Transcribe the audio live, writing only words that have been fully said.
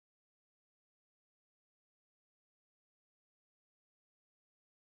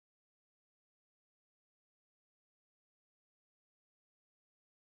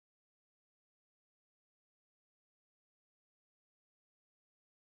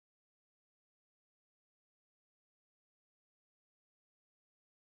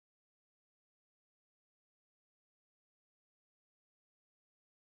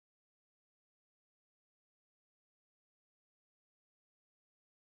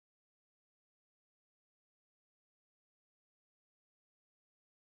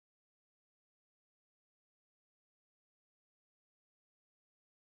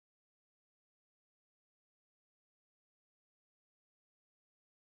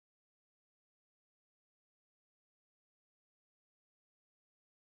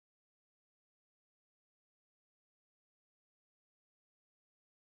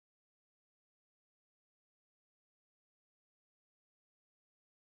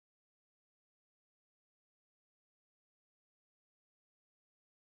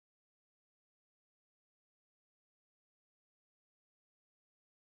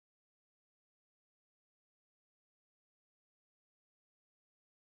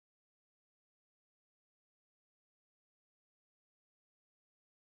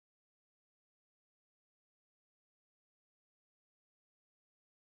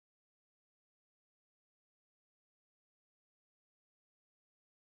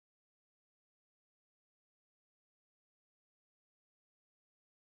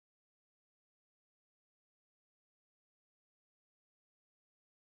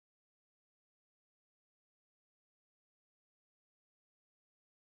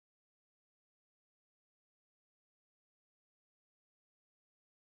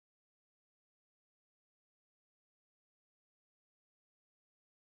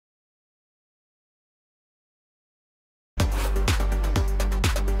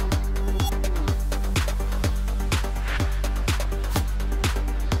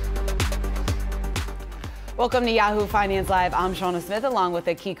Welcome to Yahoo Finance Live. I'm Shauna Smith along with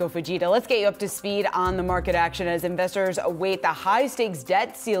Akiko Fujita. Let's get you up to speed on the market action as investors await the high-stakes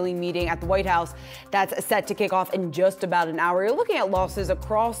debt ceiling meeting at the White House that's set to kick off in just about an hour. You're looking at losses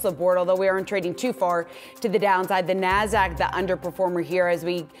across the board, although we aren't trading too far to the downside. The Nasdaq, the underperformer here as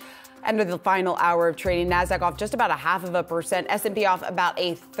we enter the final hour of trading. Nasdaq off just about 0.5%. S&P off about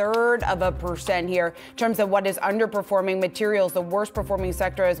 0.33% here in terms of what is underperforming. Materials, the worst performing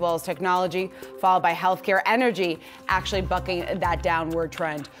sector, as well as technology, followed by healthcare. Energy actually bucking that downward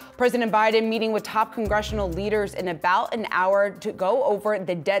trend. President Biden meeting with top congressional leaders in about an hour to go over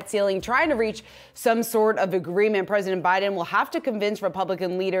the debt ceiling, trying to reach some sort of agreement. President Biden will have to convince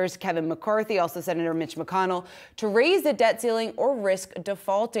Republican leaders Kevin McCarthy, also Senator Mitch McConnell, to raise the debt ceiling or risk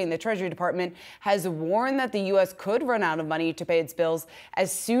defaulting. The Treasury Department has warned that the U.S. could run out of money to pay its bills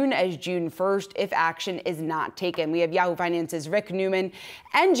as soon as June 1st if action is not taken. We have Yahoo Finance's Rick Newman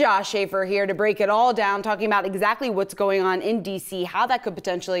and Josh Schaefer here to break it all down, talking about exactly what's going on in D.C., how that could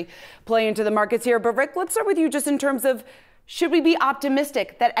potentially play into the markets here. But Rick, let's start with you just in terms of, should we be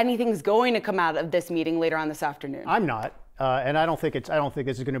optimistic that anything's going to come out of this meeting later on this afternoon? I'm not. And I don't think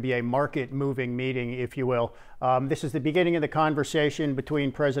this is going to be a market-moving meeting, if you will. This is the beginning of the conversation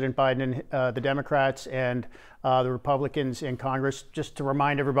between President Biden and the Democrats and the Republicans in Congress. Just to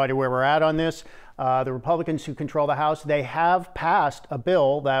remind everybody where we're at on this, the Republicans who control the House, they have passed a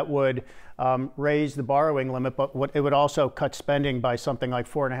bill that would raise the borrowing limit, but it would also cut spending by something like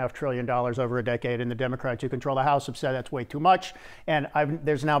 $4.5 trillion over a decade. And the Democrats who control the House have said that's way too much. And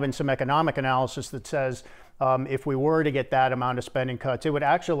there's now been some economic analysis that says if we were to get that amount of spending cuts, it would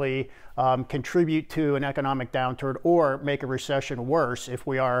actually contribute to an economic downturn or make a recession worse if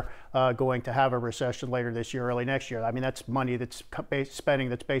we are going to have a recession later this year, early next year. I mean, that's money that's spending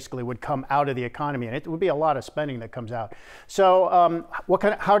that's basically would come out of the economy, and it would be a lot of spending that comes out. So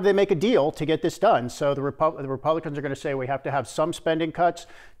how do they make a deal to get this done? So the Republicans are going to say we have to have some spending cuts.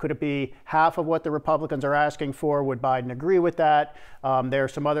 Could it be half of what the Republicans are asking for? Would Biden agree with that? There are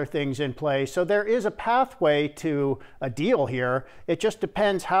some other things in play. So there is a pathway to a deal here. It just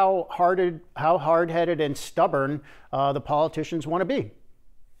depends how hard-headed and stubborn the politicians want to be.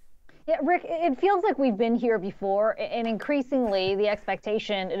 Yeah, Rick, it feels like we've been here before, and increasingly the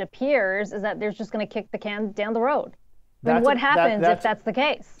expectation, it appears, is that they're just going to kick the can down the road. Then what happens if that's the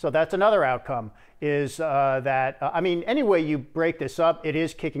case? So that's another outcome, is that, I mean, any way you break this up, it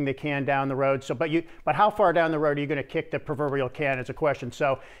is kicking the can down the road. So, but how far down the road are you going to kick the proverbial can is a question.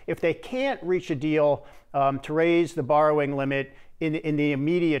 So if they can't reach a deal to raise the borrowing limit in the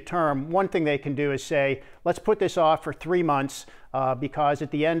immediate term, one thing they can do is say, let's put this off for 3 months because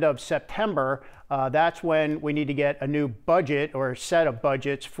at the end of September, that's when we need to get a new budget or a set of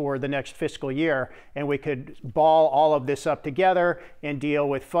budgets for the next fiscal year. And we could ball all of this up together and deal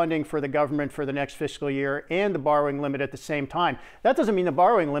with funding for the government for the next fiscal year and the borrowing limit at the same time. That doesn't mean the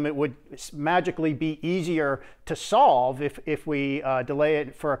borrowing limit would magically be easier to solve if we delay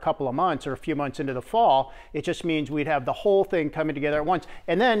it for a couple of months or a few months into the fall. It just means we'd have the whole thing coming together at once.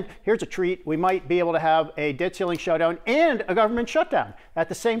 And then here's a treat. We might be able to have a debt ceiling shutdown and a government shutdown at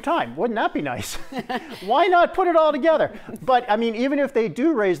the same time. Wouldn't that be nice? Why not put it all together? But I mean, even if they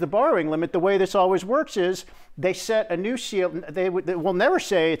do raise the borrowing limit, the way this always works is they set a new ceiling. They will never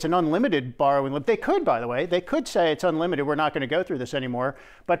say it's an unlimited borrowing limit. They could, by the way, they could say it's unlimited. We're not going to go through this anymore.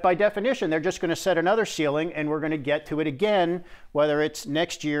 But by definition, they're just going to set another ceiling, and we're going to get to it again, whether it's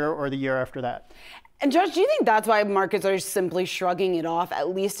next year or the year after that. And Josh, do you think that's why markets are simply shrugging it off, at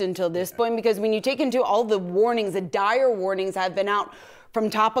least until this point? Because when you take into all the warnings, the dire warnings have been out from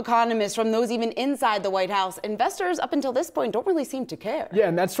top economists, from those even inside the White House, investors up until this point don't really seem to care. Yeah,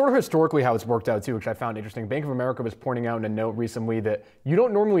 and that's sort of historically how it's worked out too, which I found interesting. Bank of America was pointing out in a note recently that you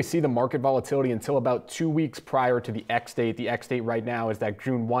don't normally see the market volatility until about 2 weeks prior to the X date. The X date right now is that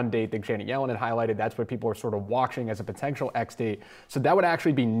June 1 date that Janet Yellen had highlighted. That's what people are sort of watching as a potential X date. So that would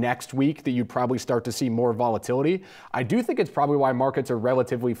actually be next week that you'd probably start to see more volatility. I do think it's probably why markets are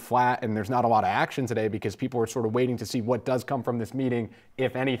relatively flat and there's not a lot of action today, because people are sort of waiting to see what does come from this meeting,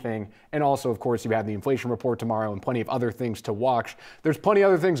 if anything. And also, of course, you have the inflation report tomorrow and plenty of other things to watch. There's plenty of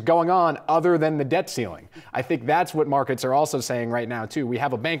other things going on other than the debt ceiling. I think that's what markets are also saying right now, too. We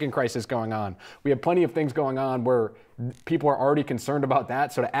have a banking crisis going on. We have plenty of things going on where people are already concerned about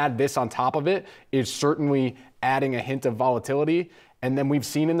that. So to add this on top of it is certainly adding a hint of volatility. And then we've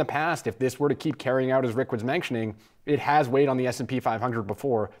seen in the past, if this were to keep carrying out as Rick was mentioning, it has weighed on the S&P 500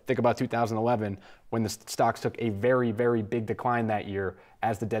 before. Think about 2011 when the stocks took a very, very big decline that year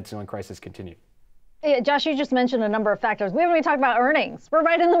as the debt ceiling crisis continued. Yeah, Josh, you just mentioned a number of factors. We haven't even talked about earnings. We're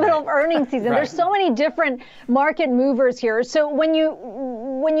right in the middle of earnings season. There's so many different market movers here. So when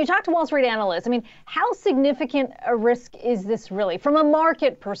when you talk to Wall Street analysts, I mean, how significant a risk is this really from a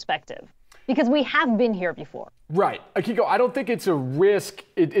market perspective? Because we have been here before. Right. Akiko, I don't think it's a risk.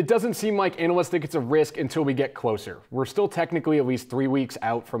 It doesn't seem like analysts think it's a risk until we get closer. We're still technically at least 3 weeks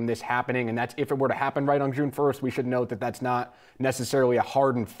out from this happening, and that's if it were to happen right on June 1st. We should note that that's not necessarily a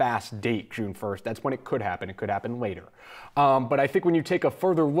hard and fast date, June 1st. That's when it could happen. It could happen later. But I think when you take a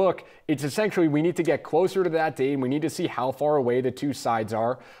further look, it's essentially we need to get closer to that date, and we need to see how far away the two sides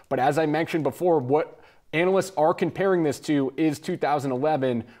are. But as I mentioned before, what analysts are comparing this to is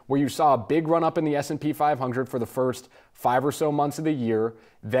 2011, where you saw a big run up in the S&P 500 for the first 5 or so months of the year.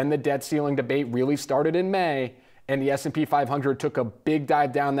 Then the debt ceiling debate really started in May, and the S&P 500 took a big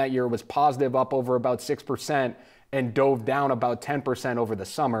dive down that year, was positive up over about 6%, and dove down about 10% over the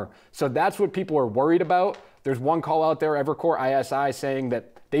summer. So that's what people are worried about. There's one call out there, Evercore ISI, saying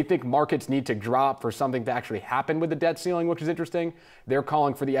that they think markets need to drop for something to actually happen with the debt ceiling, which is interesting. They're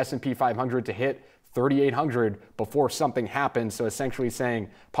calling for the S&P 500 to hit 3,800 before something happens. So essentially saying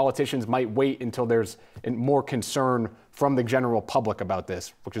politicians might wait until there's more concern from the general public about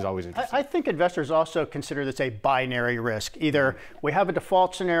this, which is always interesting. I think investors also consider this a binary risk. Either we have a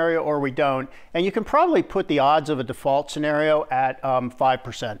default scenario or we don't. And you can probably put the odds of a default scenario at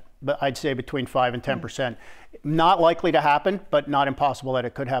 5%. But I'd say between 5 and 10%. Not likely to happen, but not impossible that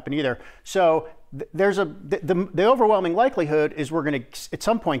it could happen either. So there's the overwhelming likelihood is we're going to at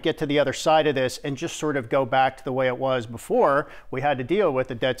some point get to the other side of this and just sort of go back to the way it was before we had to deal with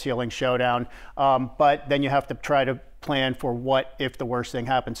the debt ceiling showdown. But then you have to try to plan for what if the worst thing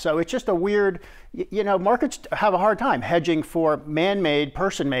happens. So it's just a weird, markets have a hard time hedging for man-made,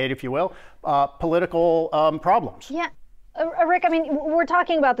 person-made, if you will, political problems. Yeah. Rick, I mean, we're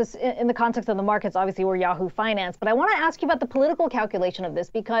talking about this in the context of the markets. Obviously, we're Yahoo Finance. But I want to ask you about the political calculation of this,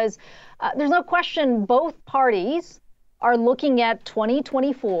 because there's no question both parties are looking at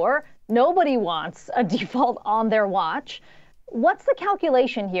 2024. Nobody wants a default on their watch. What's the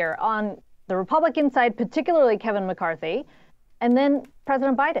calculation here on the Republican side, particularly Kevin McCarthy, and then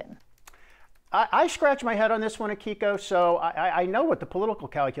President Biden? I scratch my head on this one, Akiko, so I know what the political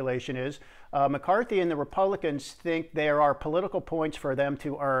calculation is. McCarthy and the Republicans think there are political points for them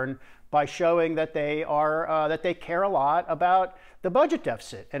to earn by showing that they care a lot about the budget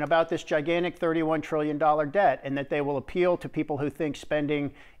deficit and about this gigantic $31 trillion debt, and that they will appeal to people who think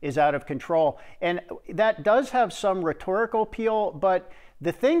spending is out of control. And that does have some rhetorical appeal, but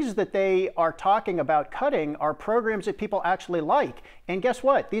the things that they are talking about cutting are programs that people actually like. And guess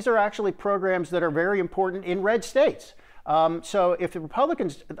what? These are actually programs that are very important in red states. So if the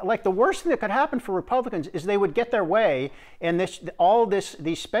Republicans, like the worst thing that could happen for Republicans is they would get their way and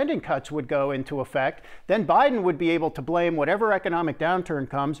these spending cuts would go into effect. Then Biden would be able to blame whatever economic downturn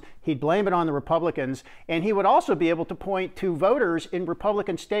comes. He'd blame it on the Republicans. And he would also be able to point to voters in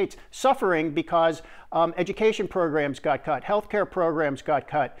Republican states suffering because education programs got cut, healthcare programs got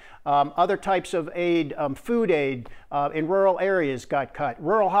cut, other types of aid, food aid in rural areas got cut,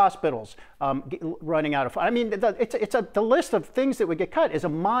 rural hospitals running out of. I mean, the list of things that would get cut is a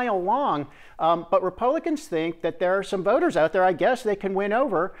mile long. But Republicans think that there are some voters out there, I guess, they can win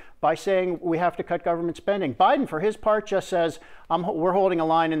over by saying we have to cut government spending. Biden, for his part, just says we're holding a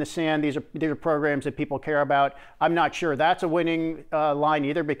line in the sand. These are programs that people care about. I'm not sure that's a winning line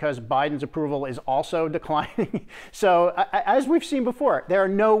either, because Biden's approval is also declining. So as we've seen before, there are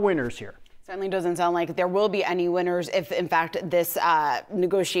no winners here. Certainly doesn't sound like there will be any winners if, in fact, this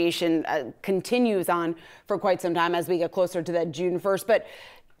negotiation continues on for quite some time as we get closer to that June 1st. But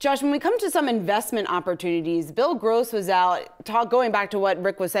Josh, when we come to some investment opportunities, Bill Gross was out going back to what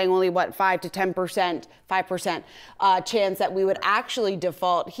Rick was saying, only 5 to 10%, 5% chance that we would actually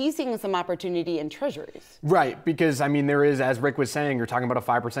default. He's seeing some opportunity in treasuries. Right, because I mean, there is, as Rick was saying, you're talking about a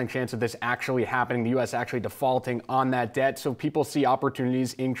 5% chance of this actually happening, the U.S. actually defaulting on that debt. So people see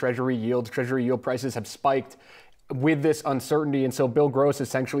opportunities in treasury yields. Treasury yield prices have spiked with this uncertainty. And so Bill Gross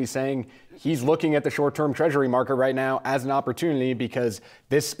essentially saying he's looking at the short-term treasury market right now as an opportunity because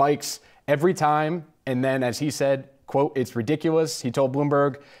this spikes every time. And then, as he said, quote, it's ridiculous. He told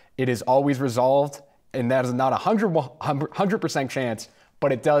Bloomberg it is always resolved. And that is not a 100% chance,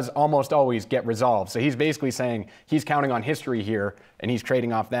 but it does almost always get resolved. So he's basically saying he's counting on history here and he's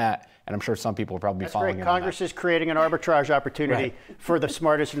trading off that. And I'm sure some people will probably be following him. Congress is creating an arbitrage opportunity for the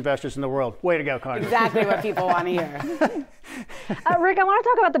smartest investors in the world. Way to go, Congress. Exactly what people want to hear. Rick, I want to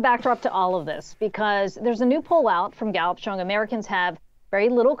talk about the backdrop to all of this, because there's a new poll out from Gallup showing Americans have very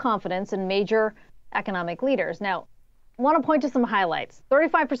little confidence in major economic leaders. Now, I want to point to some highlights.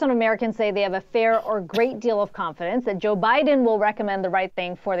 35% of Americans say they have a fair or great deal of confidence that Joe Biden will recommend the right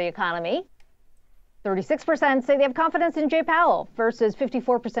thing for the economy. 36% say they have confidence in Jay Powell versus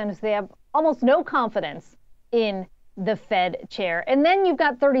 54% who say they have almost no confidence in the Fed chair. And then you've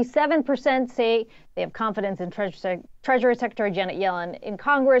got 37% say they have confidence in Treasury Secretary Janet Yellen. In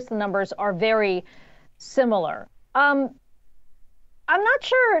Congress, the numbers are very similar. I'm not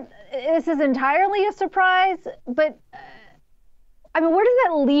sure this is entirely a surprise, but I mean, where does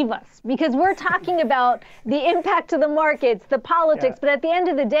that leave us? Because we're talking about the impact to the markets, the politics, but at the end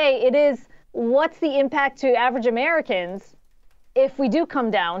of the day, it is what's the impact to average Americans if we do come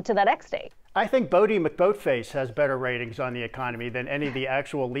down to that X date? I think Bodie McBoatface has better ratings on the economy than any of the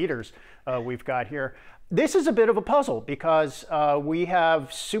actual leaders we've got here. This is a bit of a puzzle because we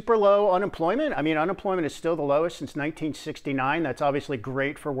have super low unemployment. I mean, unemployment is still the lowest since 1969. That's obviously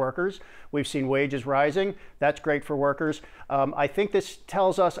great for workers. We've seen wages rising. That's great for workers. I think this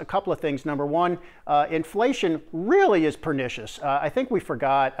tells us a couple of things. Number one, inflation really is pernicious. I think we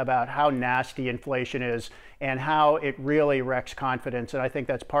forgot about how nasty inflation is and how it really wrecks confidence, and I think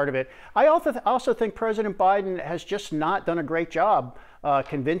that's part of it. I also think President Biden has just not done a great job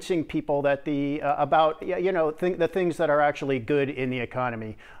convincing people that the things that are actually good in the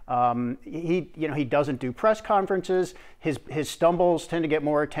economy. He doesn't do press conferences. His stumbles tend to get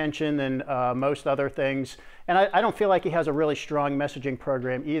more attention than most other things, and I don't feel like he has a really strong messaging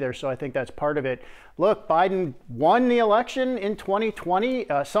program either. So I think that's part of it. Look, Biden won the election in 2020.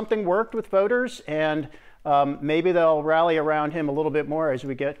 Something worked with voters, and maybe they'll rally around him a little bit more as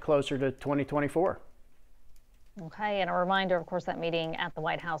we get closer to 2024. Okay, and a reminder, of course, that meeting at the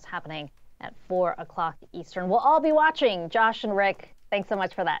White House happening at 4 o'clock Eastern. We'll all be watching. Josh and Rick, thanks so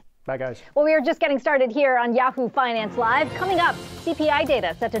much for that. Bye, guys. Well, we are just getting started here on Yahoo Finance Live. Coming up, CPI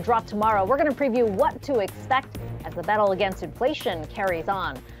data set to drop tomorrow. We're going to preview what to expect as the battle against inflation carries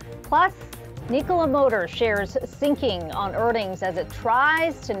on. Plus, Nikola Motors shares sinking on earnings as it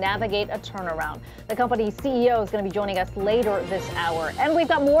tries to navigate a turnaround. The company's CEO is going to be joining us later this hour. And we've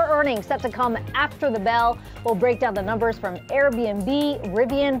got more earnings set to come after the bell. We'll break down the numbers from Airbnb,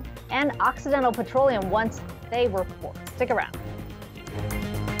 Rivian, and Occidental Petroleum once they report. Stick around.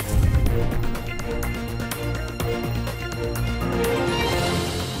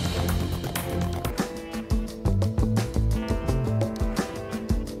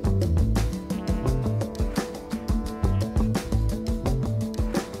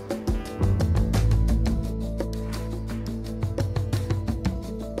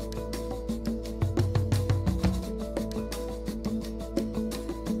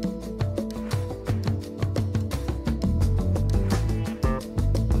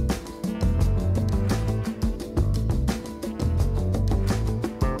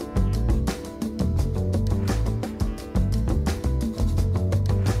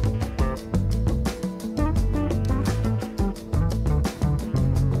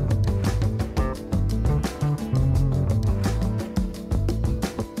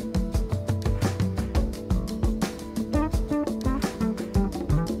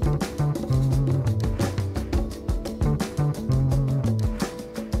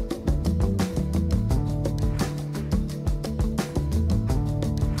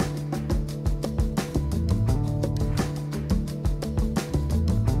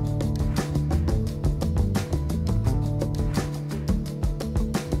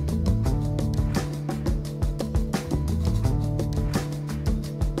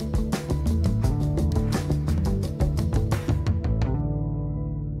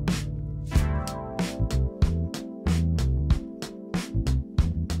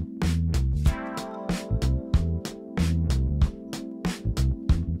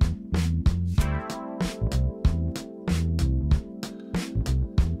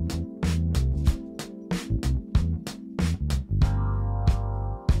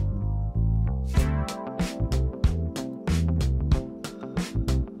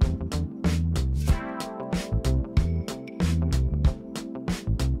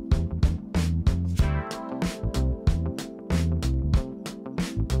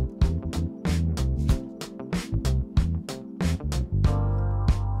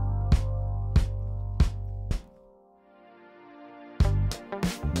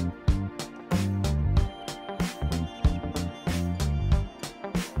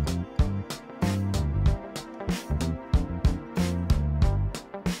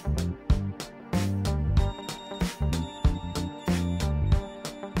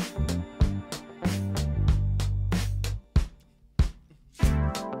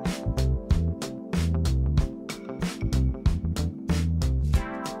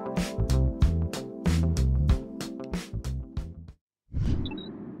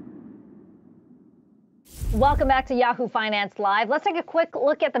 Welcome back to Yahoo Finance Live. Let's take a quick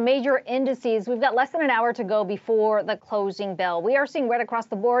look at the major indices. We've got less than an hour to go before the closing bell. We are seeing red across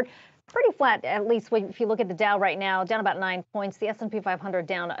the board, pretty flat, at least if you look at the Dow right now, down about 9 points, the S&P 500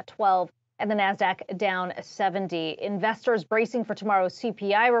 down 12, and the Nasdaq down 70. Investors bracing for tomorrow's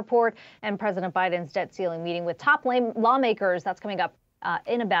CPI report and President Biden's debt ceiling meeting with top lawmakers. That's coming up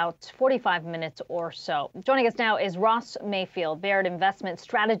in about 45 minutes or so. Joining us now is Ross Mayfield, Baird Investment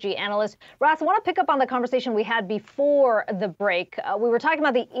Strategy Analyst. Ross, I want to pick up on the conversation we had before the break. We were talking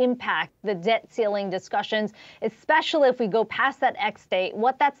about the impact, the debt ceiling discussions, especially if we go past that X date,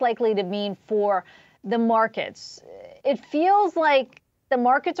 what that's likely to mean for the markets. It feels like the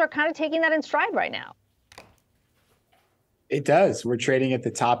markets are kind of taking that in stride right now. It does. We're trading at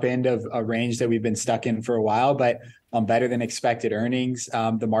the top end of a range that we've been stuck in for a while, but better than expected earnings.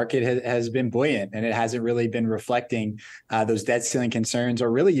 The market has been buoyant, and it hasn't really been reflecting those debt ceiling concerns,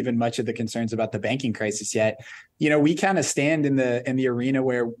 or really even much of the concerns about the banking crisis yet. You know, we kind of stand in the arena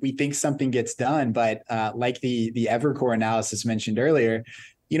where we think something gets done, but like the Evercore analysis mentioned earlier,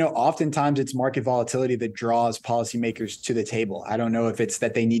 you know, oftentimes it's market volatility that draws policymakers to the table. I don't know if it's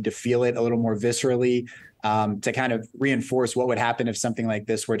that they need to feel it a little more viscerally to kind of reinforce what would happen if something like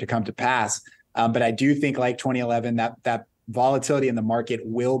this were to come to pass. But I do think, like 2011, that volatility in the market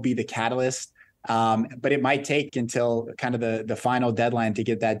will be the catalyst. But it might take until kind of the final deadline to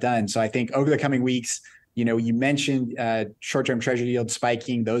get that done. So I think over the coming weeks, you know, you mentioned short-term treasury yields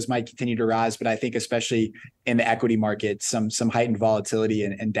spiking; those might continue to rise. But I think, especially in the equity market, some heightened volatility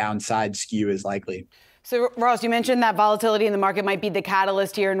and downside skew is likely. So, Ross, you mentioned that volatility in the market might be the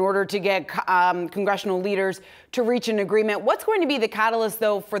catalyst here in order to get congressional leaders to reach an agreement. What's going to be the catalyst,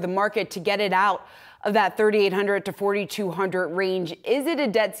 though, for the market to get it out of that 3,800 to 4,200 range? Is it a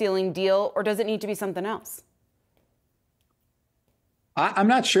debt ceiling deal, or does it need to be something else? I'm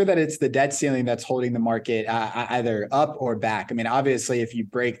not sure that it's the debt ceiling that's holding the market either up or back. I mean, obviously, if you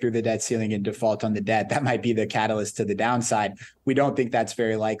break through the debt ceiling and default on the debt, that might be the catalyst to the downside. We don't think that's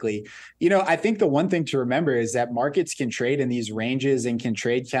very likely. You know, I think the one thing to remember is that markets can trade in these ranges and can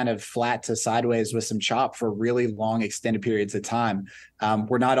trade kind of flat to sideways with some chop for really long, extended periods of time.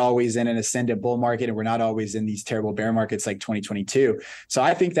 We're not always in an ascendant bull market, and we're not always in these terrible bear markets like 2022. So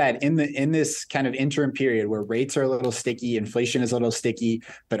I think that in this kind of interim period where rates are a little sticky, inflation is a little sticky,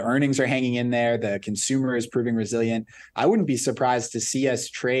 but earnings are hanging in there, the consumer is proving resilient, I wouldn't be surprised to see us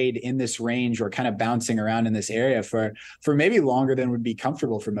trade in this range or kind of bouncing around in this area for maybe longer than would be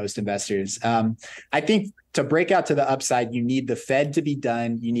comfortable for most investors. I think to break out to the upside, you need the Fed to be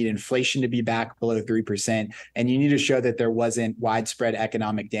done, you need inflation to be back below 3%, and you need to show that there wasn't widespread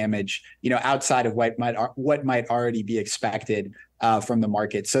economic damage, you know, outside of what might already be expected from the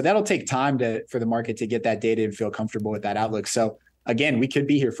market. So that'll take time for the market to get that data and feel comfortable with that outlook. So again, we could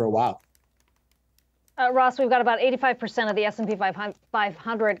be here for a while. Ross, we've got about 85% of the S&P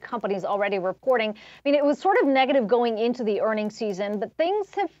 500 companies already reporting. I mean, it was sort of negative going into the earnings season, but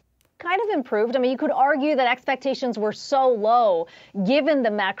things have kind of improved. I mean, you could argue that expectations were so low given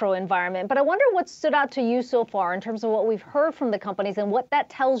the macro environment, but I wonder what stood out to you so far in terms of what we've heard from the companies and what that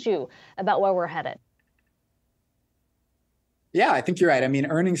tells you about where we're headed. Yeah, I think you're right. I mean,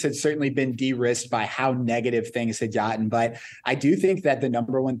 earnings had certainly been de-risked by how negative things had gotten. But I do think that the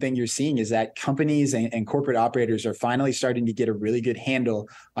number one thing you're seeing is that companies and corporate operators are finally starting to get a really good handle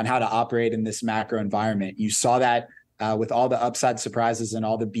on how to operate in this macro environment. You saw that with all the upside surprises and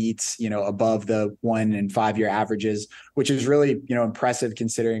all the beats, you know, above the 1 and 5 year averages, which is really, you know, impressive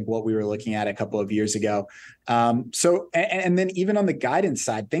considering what we were looking at a couple of years ago. And then even on the guidance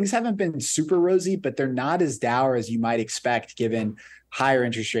side, things haven't been super rosy, but they're not as dour as you might expect given higher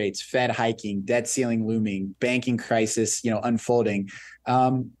interest rates, Fed hiking, debt ceiling looming, banking crisis, you know, unfolding.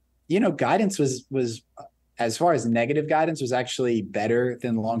 You know, guidance was as far as negative guidance was actually better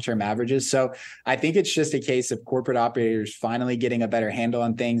than long-term averages. So I think it's just a case of corporate operators finally getting a better handle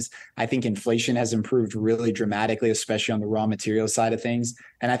on things. I think inflation has improved really dramatically, especially on the raw material side of things.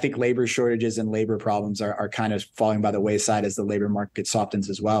 And I think labor shortages and labor problems are kind of falling by the wayside as the labor market softens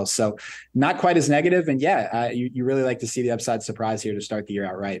as well. So not quite as negative. And yeah, you really like to see the upside surprise here to start the year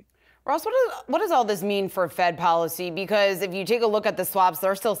out right. Ross, what does all this mean for Fed policy? Because if you take a look at the swaps,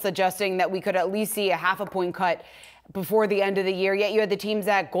 they're still suggesting that we could at least see a 0.5 point cut before the end of the year. Yet you had the teams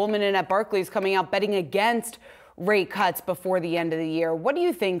at Goldman and at Barclays coming out betting against rate cuts before the end of the year. What do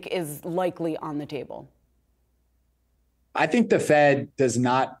you think is likely on the table? I think the Fed does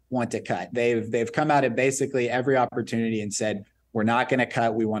not want to cut. They've come out at basically every opportunity and said, we're not going to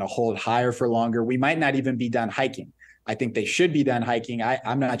cut. We want to hold higher for longer. We might not even be done hiking. I think they should be done hiking.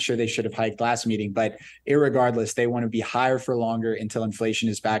 I'm not sure they should have hiked last meeting, but irregardless, they want to be higher for longer until inflation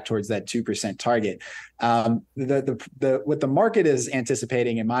is back towards that 2% target. What the market is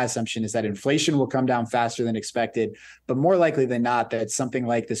anticipating, in my assumption, is that inflation will come down faster than expected, but more likely than not, that something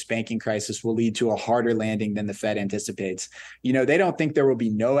like this banking crisis will lead to a harder landing than the Fed anticipates. They don't think there will be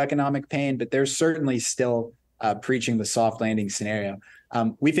no economic pain, but they're certainly still preaching the soft landing scenario.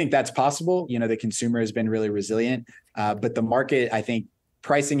 We think that's possible. The consumer has been really resilient, but the market, I think,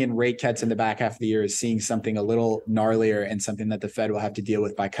 pricing in rate cuts in the back half of the year is seeing something a little gnarlier and something that the Fed will have to deal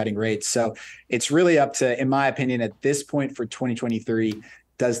with by cutting rates. So it's really up to, in my opinion, at this point for 2023,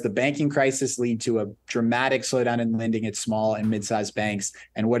 does the banking crisis lead to a dramatic slowdown in lending at small and mid-sized banks?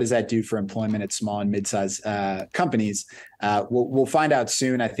 And what does that do for employment at small and mid-sized companies? We'll find out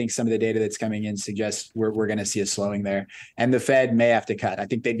soon. I think some of the data that's coming in suggests we're going to see a slowing there. And the Fed may have to cut. I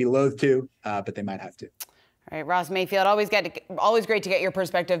think they'd be loath to, but they might have to. All right, Ross Mayfield, always great to get your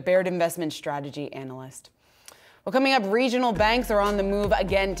perspective, Baird investment strategy analyst. Well, coming up, regional banks are on the move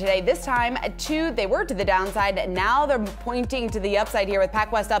again today. This time, they were to the downside. Now they're pointing to the upside here with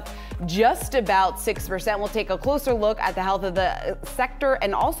PacWest up just about 6%. We'll take a closer look at the health of the sector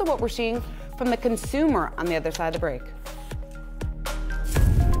and also what we're seeing from the consumer on the other side of the break.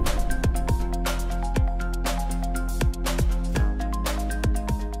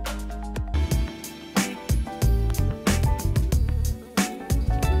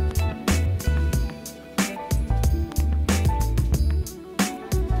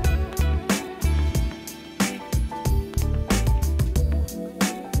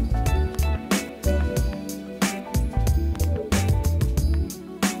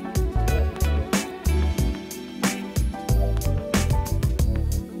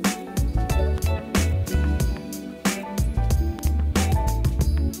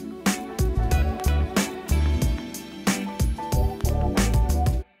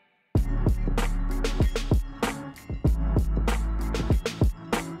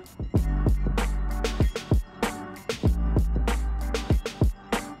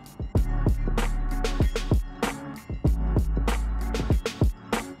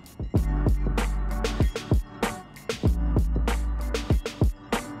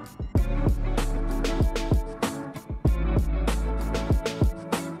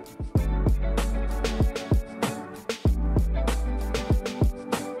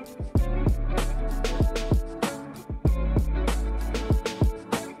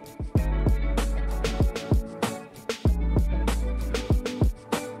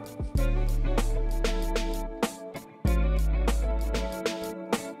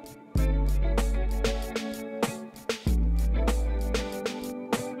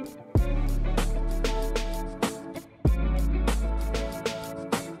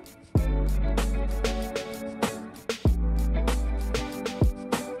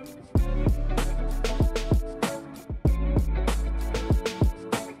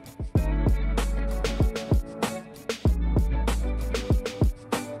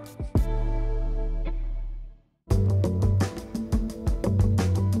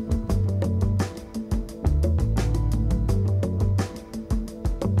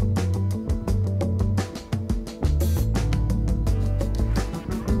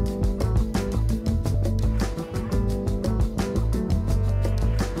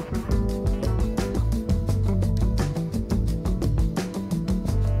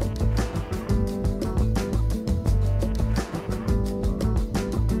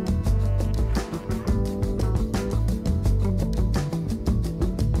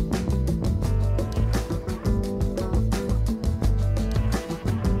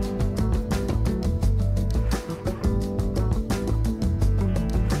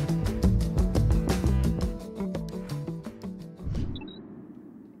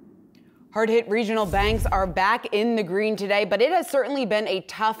 Hard-hit regional banks are back in the green today, but it has certainly been a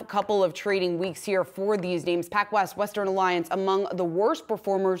tough couple of trading weeks here for these names. PacWest, Western Alliance among the worst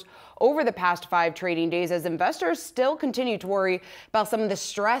performers over the past 5 trading days as investors still continue to worry about some of the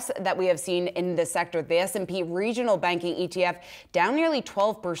stress that we have seen in the sector. The S&P Regional Banking ETF down nearly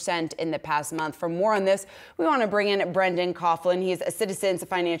 12% in the past month. For more on this, we want to bring in Brendan Coughlin. He's a Citizens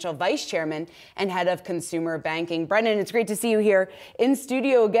Financial Vice Chairman and Head of Consumer Banking. Brendan, it's great to see you here in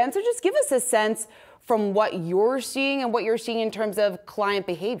studio again. So just give us a sense from what you're seeing and what you're seeing in terms of client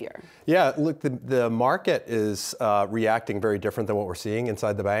behavior? Yeah, look, the market is reacting very different than what we're seeing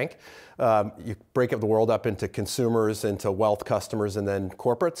inside the bank. You break up the world up into consumers, into wealth customers, and then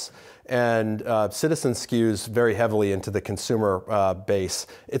corporates. And Citizens skews very heavily into the consumer base.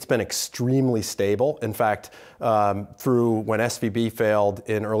 It's been extremely stable. In fact, through when SVB failed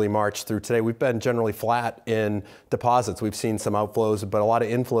in early March through today, we've been generally flat in deposits. We've seen some outflows, but a lot of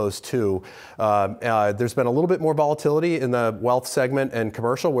inflows too. There's been a little bit more volatility in the wealth segment and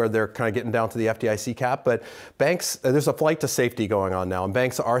commercial where they're kind of getting down to the FDIC cap. But banks, there's a flight to safety going on now. And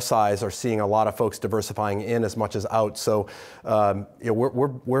banks our size are seeing a lot of folks diversifying in as much as out. So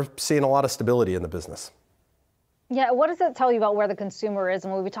we're seeing a lot of stability in the business. Yeah, what does that tell you about where the consumer is?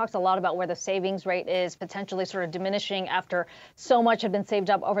 And we talked a lot about where the savings rate is potentially sort of diminishing after so much had been saved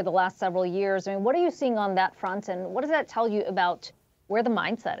up over the last several years. I mean, what are you seeing on that front? And what does that tell you about where the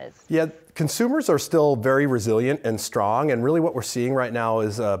mindset is? Yeah, consumers are still very resilient and strong. And really what we're seeing right now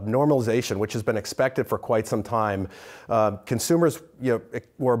is normalization, which has been expected for quite some time. Consumers,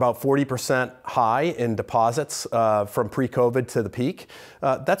 were about 40% high in deposits from pre-COVID to the peak.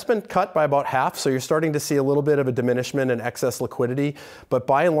 That's been cut by about half. So you're starting to see a little bit of a diminishment in excess liquidity. But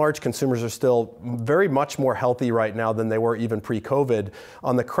by and large, consumers are still very much more healthy right now than they were even pre-COVID.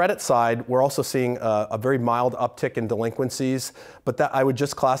 On the credit side, we're also seeing a very mild uptick in delinquencies. But that I would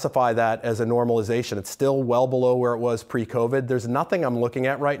just classify that as a normalization. It's still well below where it was pre-COVID. There's nothing I'm looking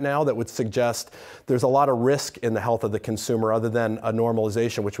at right now that would suggest there's a lot of risk in the health of the consumer other than a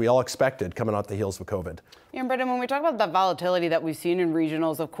normalization, which we all expected coming out the heels of COVID. Yeah, Brendan, when we talk about the volatility that we've seen in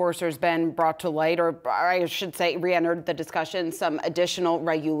regionals, of course, there's been brought to light, or I should say re-entered the discussion, some additional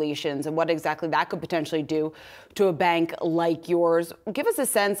regulations and what exactly that could potentially do to a bank like yours. Give us a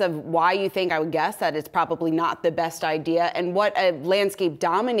sense of why you think, I would guess, that it's probably not the best idea, and what a landscape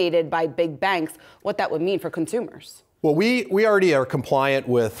dominated by big banks, what that would mean for consumers. Well, we already are compliant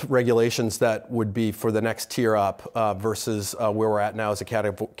with regulations that would be for the next tier up versus where we're at now as a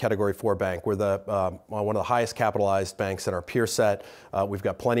Category 4 bank. We're one of the highest capitalized banks in our peer set. We've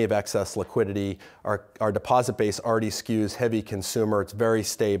got plenty of excess liquidity. Our deposit base already skews heavy consumer. It's very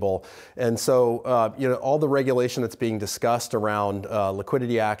stable. And so, all the regulation that's being discussed around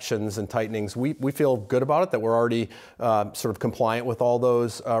liquidity actions and tightenings, we feel good about it, that we're already sort of compliant with all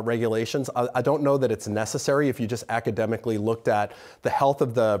those regulations. I don't know that it's necessary if you just academically looked at the health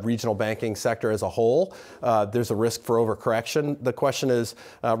of the regional banking sector as a whole. There's a risk for overcorrection. The question is,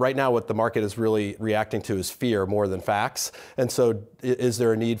 right now what the market is really reacting to is fear more than facts. And so is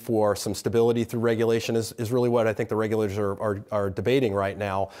there a need for some stability through regulation is really what I think the regulators are debating right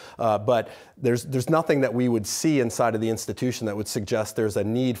now. But there's nothing that we would see inside of the institution that would suggest there's a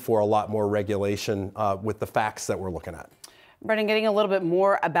need for a lot more regulation with the facts that we're looking at. Brendan, getting a little bit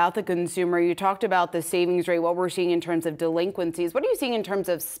more about the consumer, you talked about the savings rate, what we're seeing in terms of delinquencies. What are you seeing in terms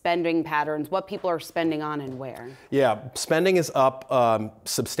of spending patterns, what people are spending on and where? Yeah, spending is up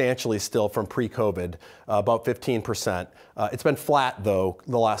substantially still from pre-COVID, about 15%. It's been flat, though,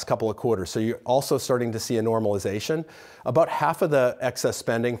 the last couple of quarters. So you're also starting to see a normalization. About half of the excess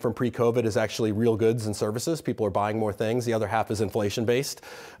spending from pre-COVID is actually real goods and services. People are buying more things. The other half is inflation-based.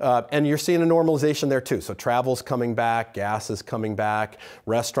 And you're seeing a normalization there, too. So travel's coming back, gas is coming back.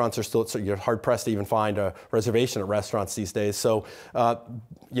 Restaurants are still, so you're hard-pressed to even find a reservation at restaurants these days. So,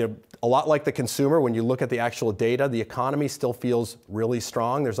 a lot like the consumer, when you look at the actual data, the economy still feels really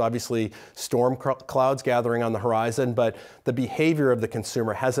strong. There's obviously storm clouds gathering on the horizon, but the behavior of the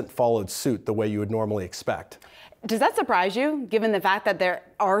consumer hasn't followed suit the way you would normally expect. Does that surprise you, given the fact that there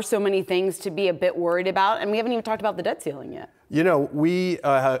are so many things to be a bit worried about? And we haven't even talked about the debt ceiling yet. We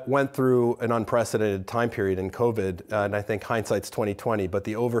went through an unprecedented time period in COVID, and I think hindsight's 2020, but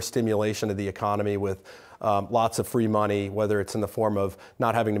the overstimulation of the economy with lots of free money, whether it's in the form of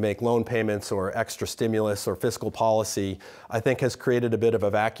not having to make loan payments or extra stimulus or fiscal policy, I think has created a bit of a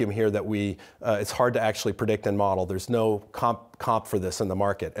vacuum here that it's hard to actually predict and model. There's no comp for this in the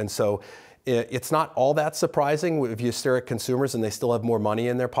market. And so it's not all that surprising if you stare at consumers and they still have more money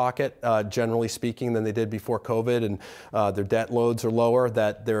in their pocket, generally speaking, than they did before COVID, and their debt loads are lower,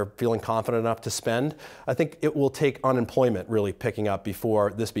 that they're feeling confident enough to spend. I think it will take unemployment really picking up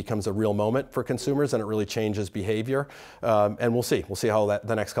before this becomes a real moment for consumers and it really changes behavior. And we'll see. We'll see how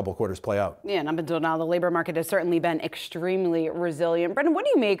the next couple of quarters play out. Yeah, and up until now, the labor market has certainly been extremely resilient. Brendan, what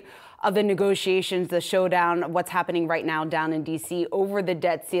do you make of the negotiations, the showdown, what's happening right now down in D.C. over the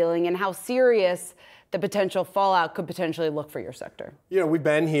debt ceiling, and how serious the potential fallout could potentially look for your sector? You know, we've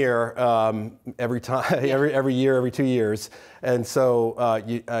been here every time, every year, every 2 years. And so,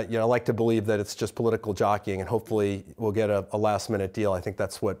 I like to believe that it's just political jockeying, and hopefully we'll get a last-minute deal. I think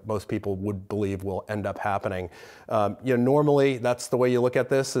that's what most people would believe will end up happening. Normally that's the way you look at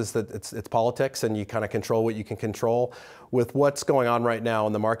this, is that it's politics, and you kind of control what you can control. With what's going on right now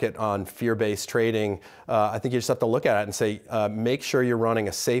in the market on fear-based trading, I think you just have to look at it and say, make sure you're running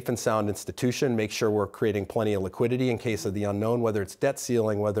a safe and sound institution. Make sure we're creating plenty of liquidity in case of the unknown, whether it's debt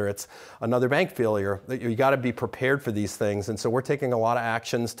ceiling, whether it's another bank failure. You got to be prepared for these things. And so we're taking a lot of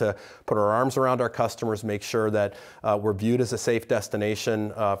actions to put our arms around our customers, make sure that we're viewed as a safe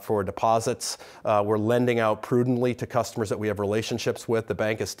destination for deposits. We're lending out prudently to customers that we have relationships with. The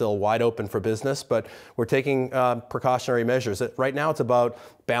bank is still wide open for business, but we're taking precautionary measures. Right now it's about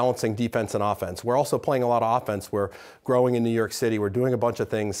balancing defense and offense. We're also playing a lot of offense. We're growing in New York City. We're doing a bunch of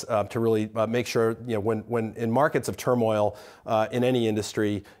things to really make sure, when in markets of turmoil in any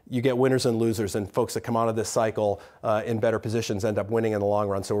industry, you get winners and losers, and folks that come out of this cycle in better positions end up winning in the long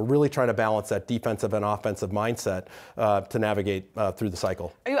run. So we're really trying to balance that defensive and offensive mindset to navigate through the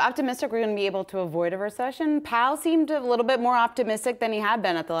cycle. Are you optimistic we're going to be able to avoid a recession? Powell seemed a little bit more optimistic than he had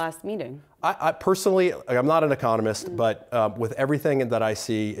been at the last meeting. I personally, I'm not an economist, but with everything that I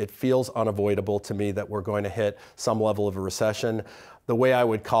see, it feels unavoidable to me that we're going to hit some level of a recession. The way I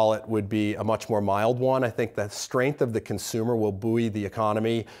would call it would be a much more mild one. I think the strength of the consumer will buoy the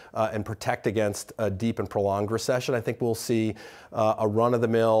economy and protect against a deep and prolonged recession. I think we'll see a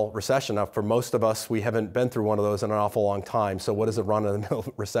run-of-the-mill recession. Now, for most of us, we haven't been through one of those in an awful long time. So what is a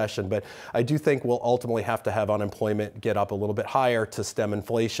run-of-the-mill recession? But I do think we'll ultimately have to have unemployment get up a little bit higher to stem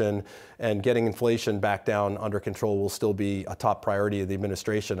inflation, and getting inflation back down under control will still be a top priority of the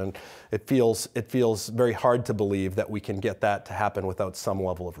administration. And it feels very hard to believe that we can get that to happen without some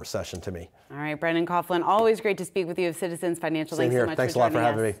level of recession to me. All right, Brendan Coughlin, always great to speak with you of Citizens Financial. Same Thanks here. so much. Thanks a lot for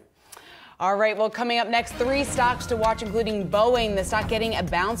having me. All right, well, coming up next, 3 stocks to watch, including Boeing, the stock getting a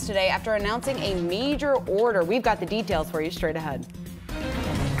bounce today after announcing a major order. We've got the details for you straight ahead.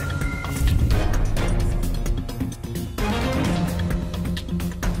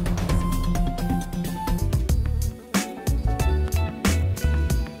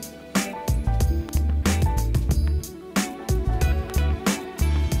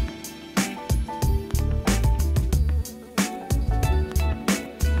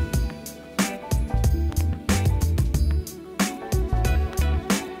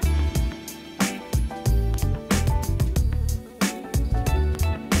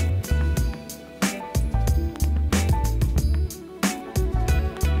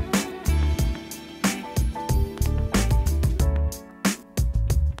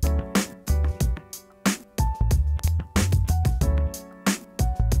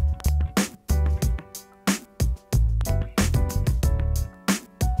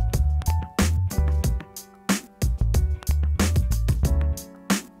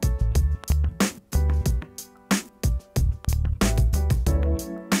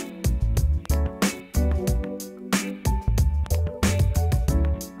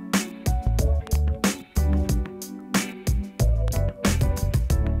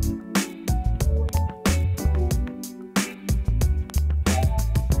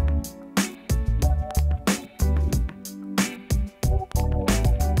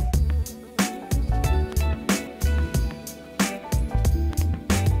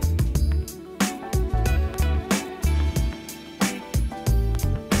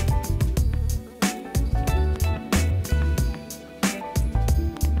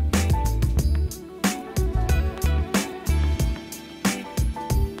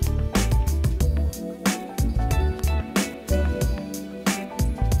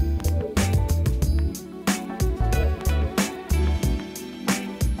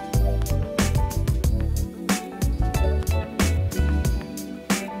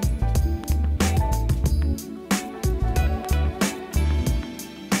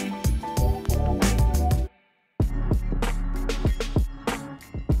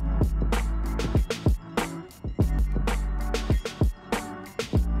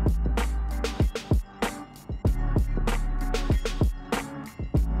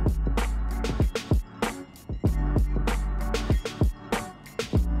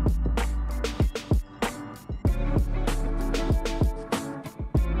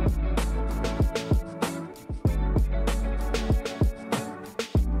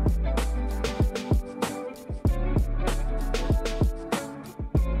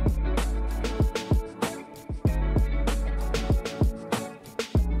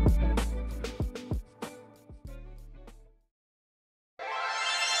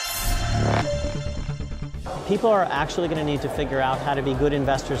 people are actually going to need to figure out how to be good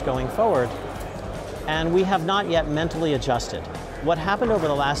investors going forward. And we have not yet mentally adjusted. What happened over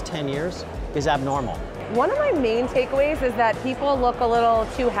the last 10 years is abnormal. One of my main takeaways is that people look a little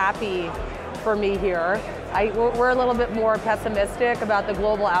too happy for me here. We're a little bit more pessimistic about the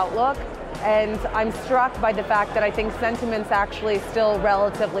global outlook, and I'm struck by the fact that I think sentiment's actually still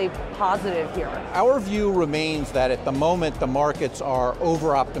relatively positive here. Our view remains that at the moment the markets are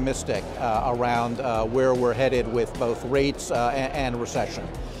over-optimistic around where we're headed with both rates and recession.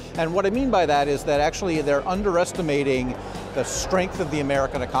 And what I mean by that is that actually they're underestimating the strength of the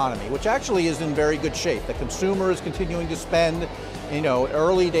American economy, which actually is in very good shape. The consumer is continuing to spend. You know,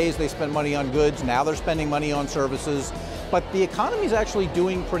 early days they spent money on goods, now they're spending money on services, but the economy is actually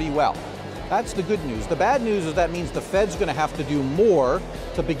doing pretty well. That's the good news. The bad news is that means the Fed's going to have to do more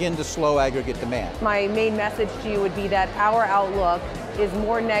to begin to slow aggregate demand. My main message to you would be that our outlook is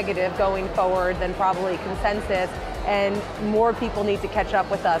more negative going forward than probably consensus, and more people need to catch up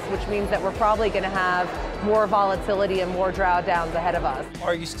with us, which means that we're probably going to have more volatility and more drawdowns ahead of us.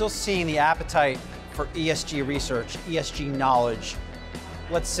 Are you still seeing the appetite for ESG research, ESG knowledge,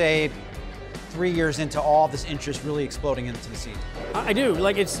 let's say 3 years into all this interest really exploding into the sea? I do.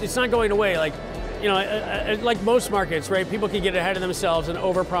 Like, it's not going away. Like, you know, like most markets, right? People can get ahead of themselves and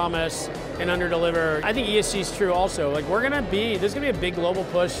overpromise and underdeliver. I think ESG is true also. Like, there's gonna be a big global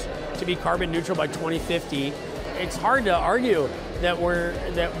push to be carbon neutral by 2050. It's hard to argue that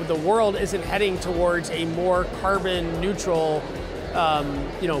the world isn't heading towards a more carbon neutral,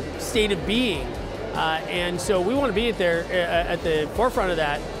 state of being. And so we want to be at the forefront of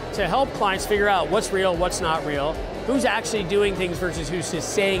that to help clients figure out what's real, what's not real, who's actually doing things versus who's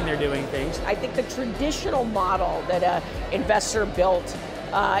just saying they're doing things. I think the traditional model that an investor built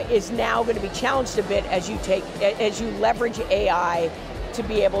is now going to be challenged a bit as you leverage AI to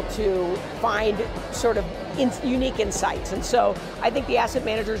be able to find sort of unique insights. And so I think the asset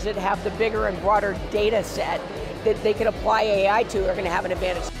managers that have the bigger and broader data set that they can apply AI to are going to have an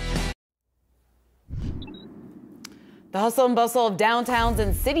advantage. The hustle and bustle of downtowns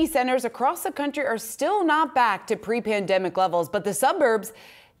and city centers across the country are still not back to pre-pandemic levels, but the suburbs,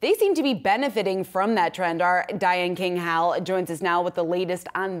 they seem to be benefiting from that trend. Our Diane King-Howell joins us now with the latest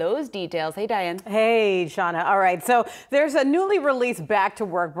on those details. Hey, Diane. Hey, Shauna. All right. So there's a newly released back to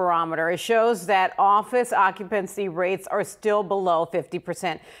work barometer. It shows that office occupancy rates are still below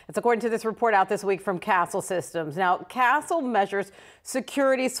 50%. It's according to this report out this week from Castle Systems. Now, Castle measures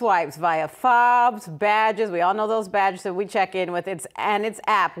security swipes via fobs, badges. We all know those badges that we check in with its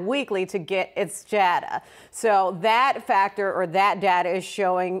app weekly to get its data. So that factor or that data is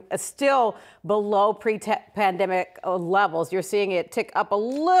showing still below pre-pandemic levels. You're seeing it tick up a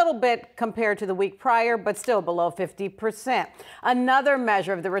little bit compared to the week prior, but still below 50%. Another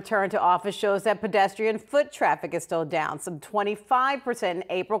measure of the return to office shows that pedestrian foot traffic is still down, some 25% in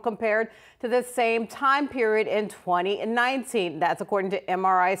April compared to the same time period in 2019. That's according to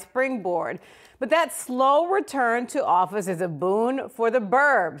MRI Springboard. But that slow return to office is a boon for the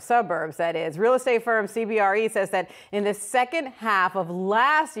suburbs, that is. Real estate firm CBRE says that in the second half of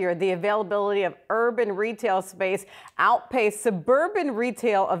last year, the availability of urban retail space outpaced suburban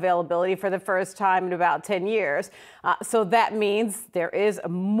retail availability for the first time in about 10 years. So that means there is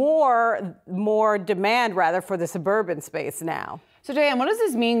more demand, rather, for the suburban space now. So, Diane, what does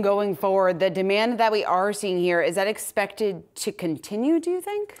this mean going forward? The demand that we are seeing here, is that expected to continue, do you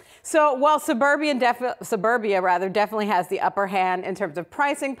think? So, well, suburbia definitely has the upper hand in terms of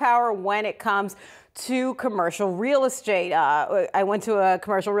pricing power when it comes to commercial real estate. I went to a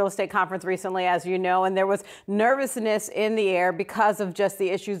commercial real estate conference recently, as you know, and there was nervousness in the air because of just the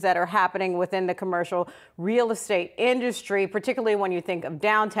issues that are happening within the commercial real estate industry, particularly when you think of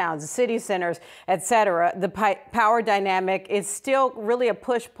downtowns, city centers, et cetera. The power dynamic is still really a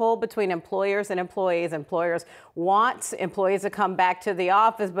push-pull between employers and employees. Employers want employees to come back to the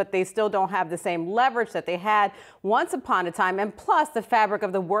office, but they still don't have the same leverage that they had once upon a time. And plus, the fabric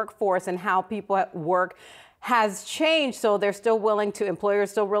of the workforce and how people work has changed, so they're still willing to, employers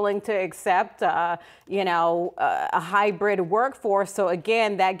still willing to accept, a hybrid workforce. So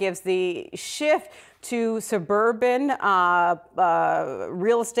again, that gives the shift to suburban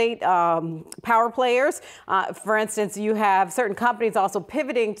real estate power players. For instance, you have certain companies also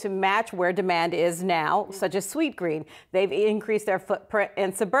pivoting to match where demand is now, such as Sweetgreen. They've increased their footprint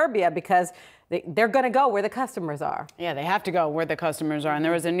in suburbia because they're going to go where the customers are. Yeah, they have to go where the customers are. And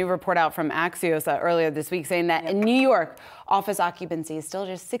there was a new report out from Axios earlier this week saying that in New York, office occupancy is still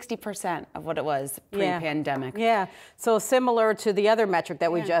just 60% of what it was pre-pandemic. Yeah, so similar to the other metric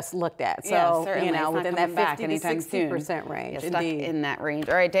that we just looked at. So, certainly. Within that 50 to 60% range. Stuck in that range.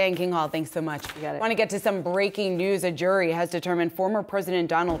 All right, Diane Kinghall, thanks so much. You got it. Want to get to some breaking news. A jury has determined former President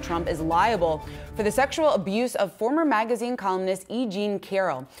Donald Trump is liable for the sexual abuse of former magazine columnist E. Jean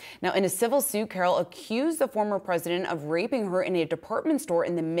Carroll. Now, in a civil suit, Carroll accused the former president of raping her in a department store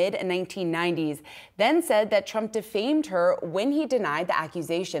in the mid-1990s, then said that Trump defamed her when he denied the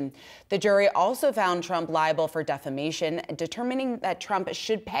accusation. The jury also found Trump liable for defamation, determining that Trump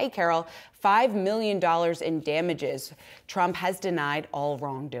should pay Carroll $5 million in damages. Trump has denied all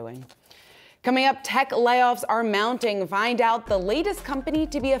wrongdoing. Coming up, tech layoffs are mounting. Find out the latest company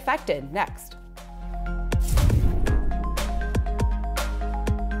to be affected next.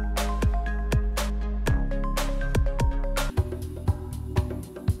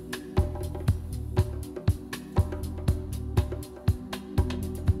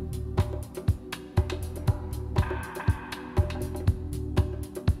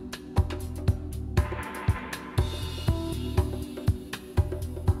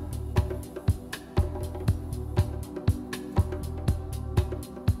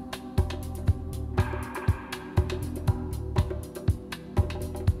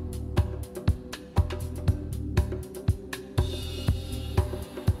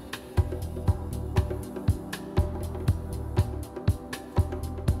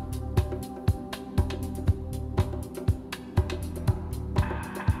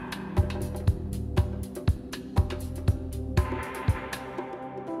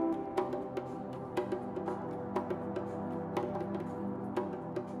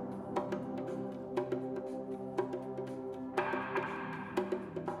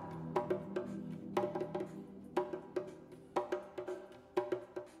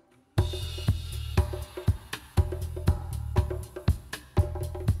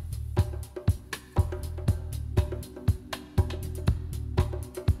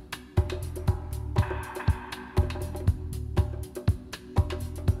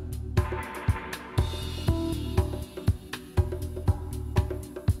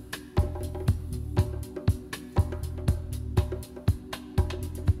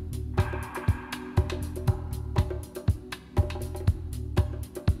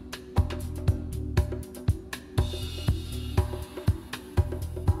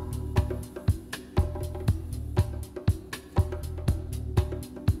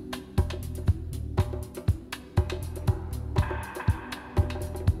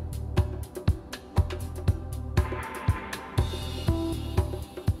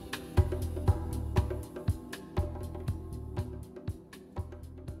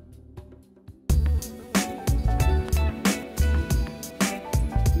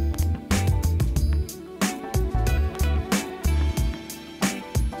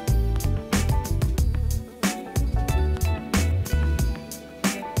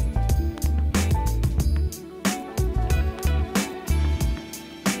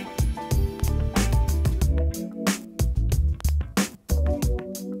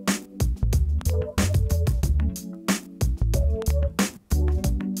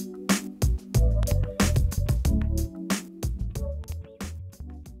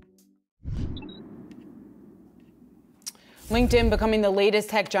 LinkedIn becoming the latest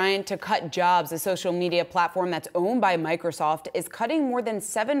tech giant to cut jobs. A social media platform that's owned by Microsoft is cutting more than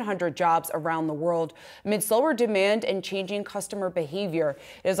 700 jobs around the world amid slower demand and changing customer behavior.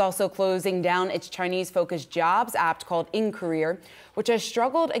 It is also closing down its Chinese-focused jobs app called InCareer, which has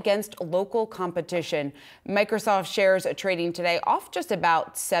struggled against local competition. Microsoft shares trading today off just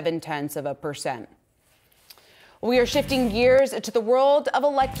about 0.7%. We are shifting gears to the world of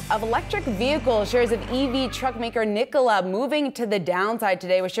electric vehicles. Shares of EV truck maker Nikola moving to the downside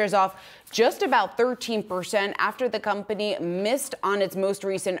today, with shares off just about 13% after the company missed on its most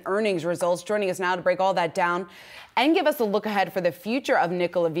recent earnings results. Joining us now to break all that down and give us a look ahead for the future of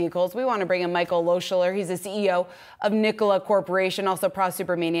Nikola vehicles, we want to bring in Michael Loscheller. He's the CEO of Nikola Corporation, also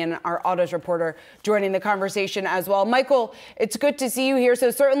ProSupermanian, our autos reporter, joining the conversation as well. Michael, it's good to see you here.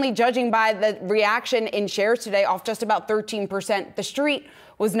 So certainly judging by the reaction in shares today, off just about 13%, the street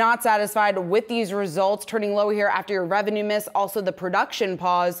was not satisfied with these results, turning low here after your revenue miss, also the production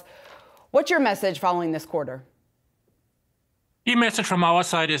pause. What's your message following this quarter? Key message from our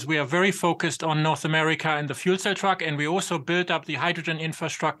side is we are very focused on North America and the fuel cell truck, and we also built up the hydrogen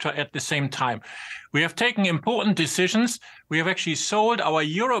infrastructure at the same time. We have taken important decisions. We have actually sold our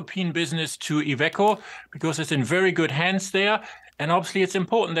European business to Iveco because it's in very good hands there. And obviously, it's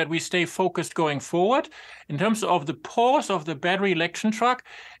important that we stay focused going forward. In terms of the pause of the battery electric truck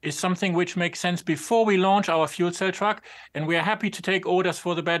is something which makes sense before we launch our fuel cell truck. And we are happy to take orders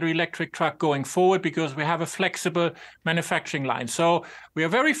for the battery electric truck going forward because we have a flexible manufacturing line. So we are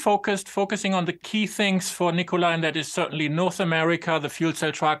very focusing on the key things for Nikola, and that is certainly North America, the fuel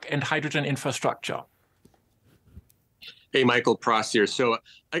cell truck, and hydrogen infrastructure. Hey, Michael, Pross here. So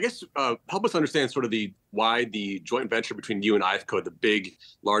I guess help us understand sort of why the joint venture between you and IXIC, the big,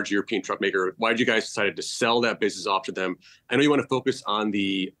 large European truck maker, why did you guys decide to sell that business off to them? I know you want to focus on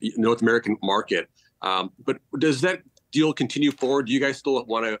the North American market, but does that deal continue forward? Do you guys still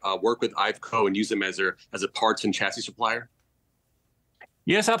want to work with IXIC and use them as a parts and chassis supplier?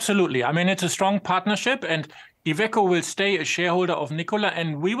 Yes, absolutely. I mean, it's a strong partnership, and Iveco will stay a shareholder of Nikola,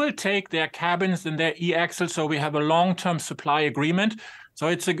 and we will take their cabins and their e-axles, so we have a long-term supply agreement. So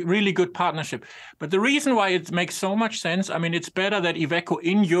it's a really good partnership. But the reason why it makes so much sense, I mean, it's better that Iveco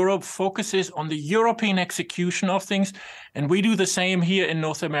in Europe focuses on the European execution of things, and we do the same here in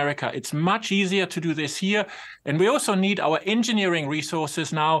North America. It's much easier to do this here, and we also need our engineering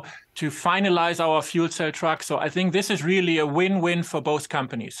resources now to finalize our fuel cell truck. So I think this is really a win-win for both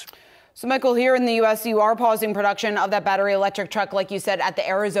companies. So, Michael, here in the U.S., you are pausing production of that battery electric truck, like you said, at the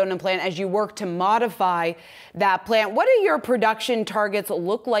Arizona plant as you work to modify that plant. What do your production targets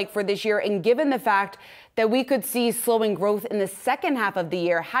look like for this year? And given the fact that we could see slowing growth in the second half of the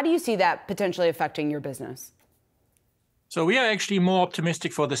year, how do you see that potentially affecting your business? So we are actually more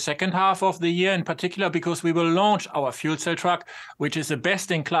optimistic for the second half of the year, in particular because we will launch our fuel cell truck, which is a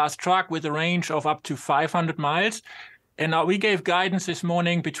best-in-class truck with a range of up to 500 miles. And we gave guidance this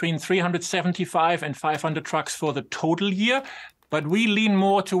morning between 375 and 500 trucks for the total year. But we lean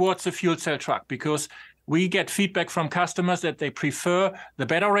more towards the fuel cell truck because we get feedback from customers that they prefer the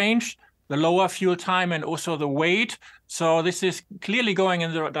better range, the lower fuel time, and also the weight. So this is clearly going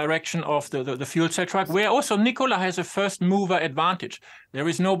in the direction of the fuel cell truck, where also Nikola has a first mover advantage. There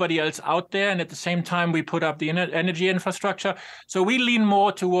is nobody else out there. And at the same time, we put up the energy infrastructure. So we lean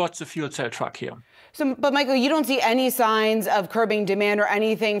more towards the fuel cell truck here. So, but Michael, you don't see any signs of curbing demand or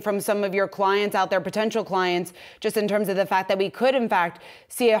anything from some of your clients out there, potential clients, just in terms of the fact that we could, in fact,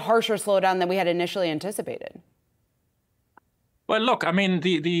 see a harsher slowdown than we had initially anticipated? Well, look, I mean,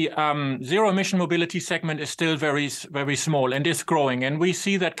 the zero-emission mobility segment is still very, very small and is growing. And we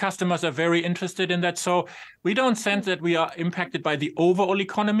see that customers are very interested in that. So we don't sense that we are impacted by the overall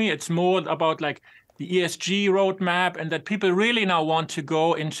economy. It's more about like the ESG roadmap, and that people really now want to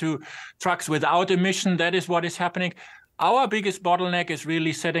go into trucks without emission. That is what is happening. Our biggest bottleneck is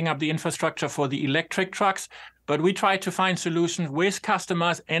really setting up the infrastructure for the electric trucks, but we try to find solutions with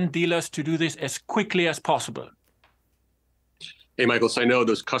customers and dealers to do this as quickly as possible. Hey, Michael, so I know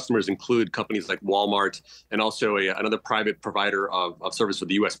those customers include companies like Walmart and also another private provider of service for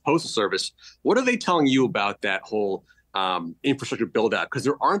the U.S. Postal Service. What are they telling you about that whole infrastructure build out? Because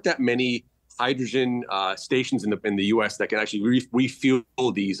there aren't that many hydrogen stations in the U.S. that can actually refuel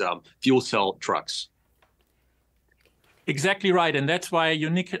these fuel cell trucks. Exactly right. And that's why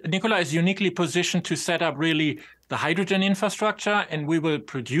Nikola is uniquely positioned to set up really the hydrogen infrastructure, and we will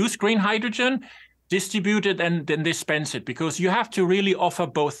produce green hydrogen, distribute it, and then dispense it, because you have to really offer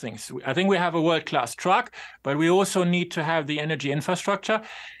both things. I think we have a world-class truck, but we also need to have the energy infrastructure.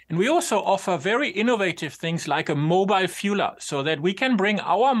 And we also offer very innovative things like a mobile fueler, so that we can bring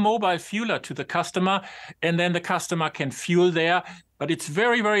our mobile fueler to the customer, and then the customer can fuel there. But it's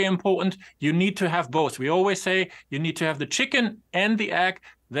very, very important. You need to have both. We always say you need to have the chicken and the egg.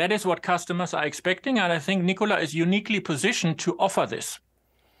 That is what customers are expecting. And I think Nikola is uniquely positioned to offer this.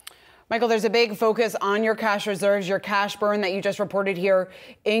 Michael, there's a big focus on your cash reserves, your cash burn that you just reported here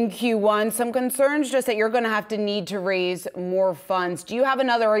in Q1. Some concerns just that you're going to have to need to raise more funds. Do you have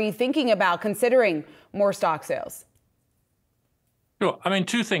another? Are you thinking about considering more stock sales? Sure. I mean,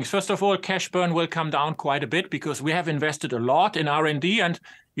 two things. First of all, cash burn will come down quite a bit because we have invested a lot in R&D, and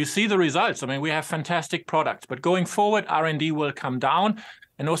you see the results. I mean, we have fantastic products, but going forward, R&D will come down.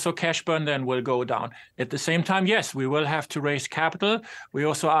 And also cash burn then will go down. At the same time, yes, we will have to raise capital. We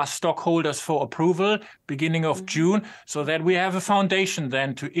also ask stockholders for approval beginning of June, so that we have a foundation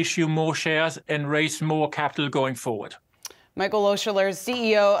then to issue more shares and raise more capital going forward. Michael Lohscheller,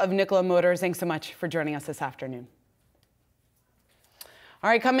 CEO of Nikola Motors, thanks so much for joining us this afternoon. All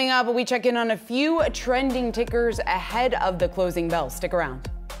right, coming up, we check in on a few trending tickers ahead of the closing bell. Stick around.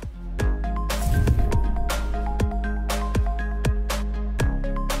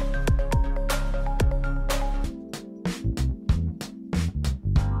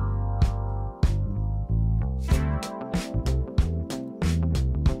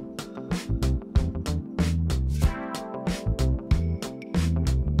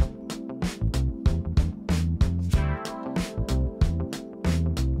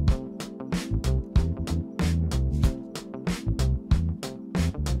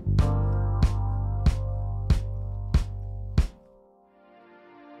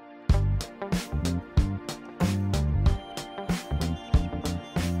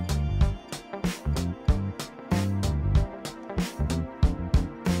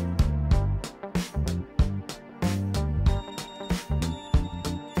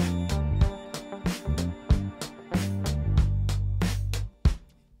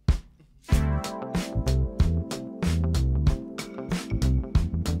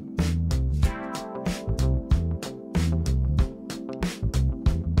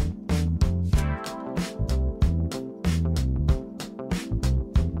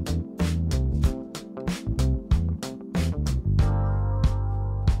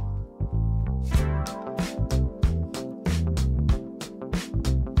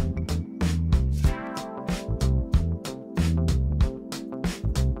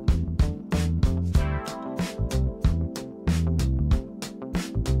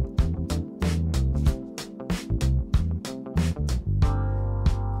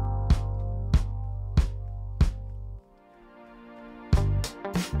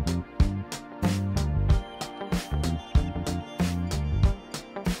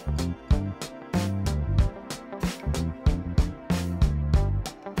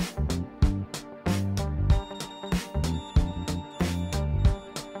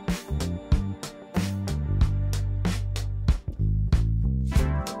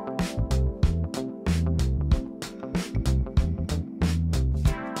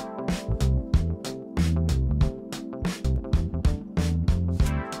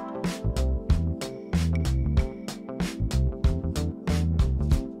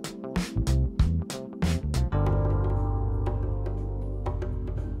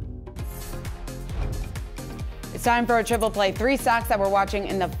 It's time for a triple play. 3 stocks that we're watching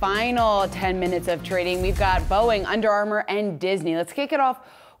in the final 10 minutes of trading. We've got Boeing, Under Armour, and Disney. Let's kick it off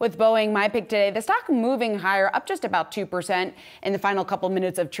with Boeing, my pick today. The stock moving higher, up just about 2% in the final couple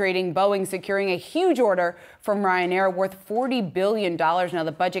minutes of trading. Boeing securing a huge order from Ryanair worth $40 billion. Now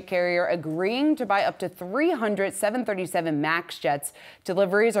the budget carrier agreeing to buy up to 300 737 MAX jets.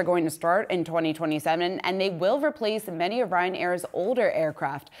 Deliveries are going to start in 2027, and they will replace many of Ryanair's older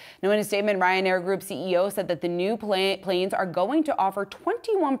aircraft. Now in a statement, Ryanair Group CEO said that the new planes are going to offer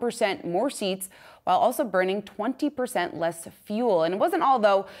 21% more seats while also burning 20% less fuel. And it wasn't all,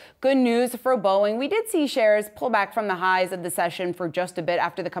 though, good news for Boeing. We did see shares pull back from the highs of the session for just a bit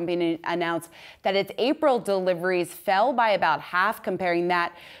after the company announced that its April deliveries fell by about half, comparing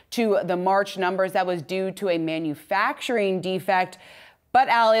that to the March numbers. That was due to a manufacturing defect. But,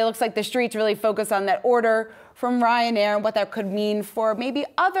 Allie, it looks like the streets really focused on that order from Ryanair and what that could mean for maybe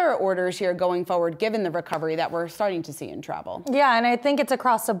other orders here going forward, given the recovery that we're starting to see in travel. Yeah, and I think it's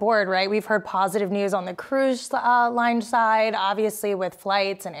across the board, right? We've heard positive news on the cruise line side, obviously with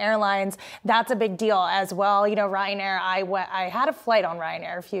flights and airlines. That's a big deal as well. You know, Ryanair, I had a flight on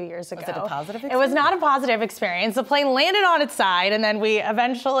Ryanair a few years ago. Was it a positive experience? It was not a positive experience. The plane landed on its side, and then we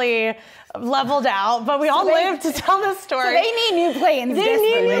eventually leveled out, but we all lived to tell the story. So they need new planes. They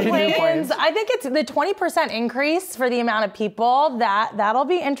need new planes. I think it's the 20% increase for the amount of people. That'll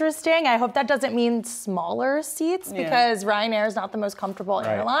be interesting. I hope that doesn't mean smaller seats because Ryanair is not the most comfortable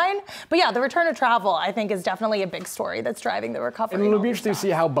airline. But yeah, the return of travel, I think, is definitely a big story that's driving the recovery. And it'll be interesting to see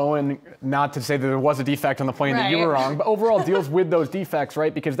how Boeing, not to say that there was a defect on the plane that you were wrong, but overall deals with those defects,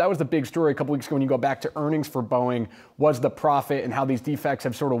 right? Because that was the big story a couple weeks ago when you go back to earnings for Boeing, was the profit and how these defects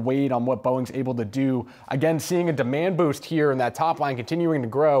have sort of weighed on what Boeing's able to do. Again, seeing a demand boost here and that top line continuing to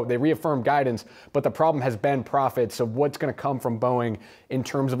grow. They reaffirmed guidance, but the problem has been profits. So what's going to come from Boeing in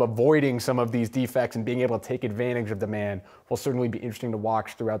terms of avoiding some of these defects and being able to take advantage of demand will certainly be interesting to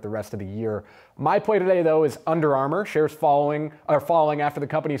watch throughout the rest of the year. My play today, though, is Under Armour. Shares falling after the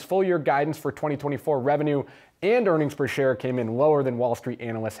company's full year guidance for 2024 revenue and earnings per share came in lower than Wall Street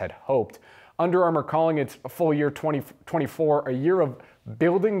analysts had hoped. Under Armour calling its full year 2024 a year of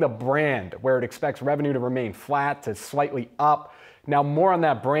building the brand, where it expects revenue to remain flat to slightly up. Now, more on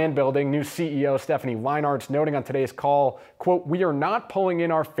that brand building. New CEO Stephanie Weinart's noting on today's call, quote, "We are not pulling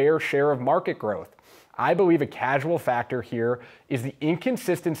in our fair share of market growth. I believe a casual factor here is the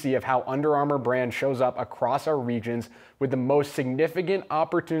inconsistency of how Under Armour brand shows up across our regions, with the most significant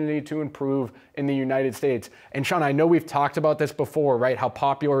opportunity to improve in the United States." And Sean, I know we've talked about this before, right? How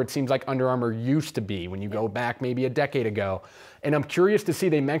popular it seems like Under Armour used to be when you go back maybe a decade ago. And I'm curious to see,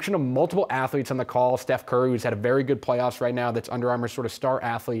 they mentioned multiple athletes on the call. Steph Curry, who's had a very good playoffs right now, that's Under Armour's sort of star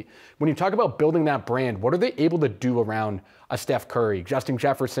athlete. When you talk about building that brand, what are they able to do around a Steph Curry? Justin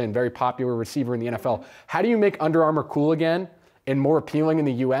Jefferson, very popular receiver in the NFL. How do you make Under Armour cool again and more appealing in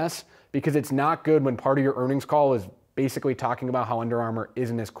the US? Because it's not good when part of your earnings call is basically talking about how Under Armour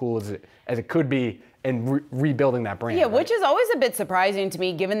isn't as cool as it could be, and rebuilding that brand. Yeah, right? Which is always a bit surprising to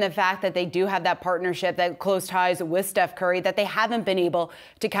me, given the fact that they do have that partnership, that close ties with Steph Curry, that they haven't been able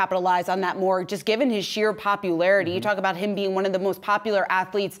to capitalize on that more, just given his sheer popularity. You talk about him being one of the most popular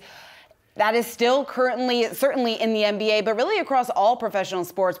athletes that is still currently, certainly in the NBA, but really across all professional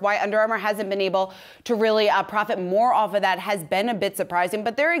sports. Why Under Armour hasn't been able to really profit more off of that has been a bit surprising,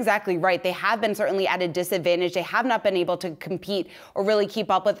 but they're exactly right. They have been certainly at a disadvantage. They have not been able to compete or really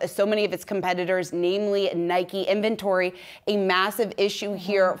keep up with so many of its competitors, namely Nike. Inventory, a massive issue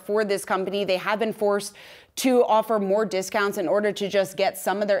here for this company. They have been forced to offer more discounts in order to just get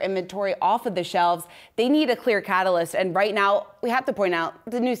some of their inventory off of the shelves. They need a clear catalyst. And right now, we have to point out,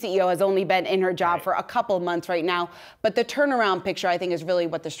 the new CEO has only been in her job for a couple of months right now. But the turnaround picture, I think, is really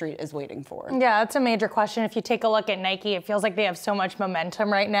what the street is waiting for. Yeah, that's a major question. If you take a look at Nike, it feels like they have so much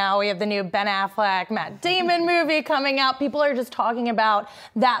momentum right now. We have the new Ben Affleck, Matt Damon movie coming out. People are just talking about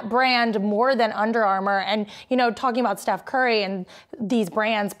that brand more than Under Armour. And, you know, talking about Steph Curry and these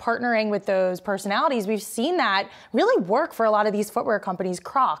brands partnering with those personalities, we've seen that really work for a lot of these footwear companies.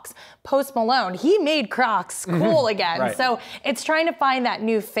 Crocs, Post Malone, he made Crocs cool again. So it's trying to find that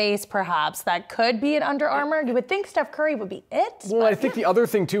new face, perhaps, that could be at Under Armour. You would think Steph Curry would be it. Well, I think the other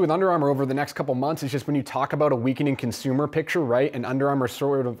thing, too, with Under Armour over the next couple months is just when you talk about a weakening consumer picture, right, and Under Armour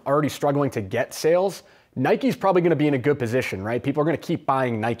sort of already struggling to get sales, Nike's probably going to be in a good position, right? People are going to keep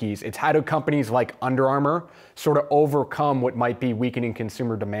buying Nikes. It's how do companies like Under Armour sort of overcome what might be weakening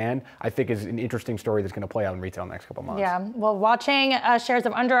consumer demand, I think is an interesting story that's going to play out in retail in the next couple months. Yeah, well, watching shares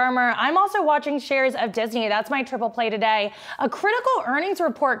of Under Armour, I'm also watching shares of Disney. That's my triple play today. A critical earnings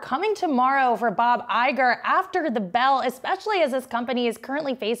report coming tomorrow for Bob Iger after the bell, especially as this company is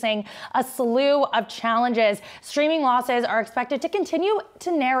currently facing a slew of challenges. Streaming losses are expected to continue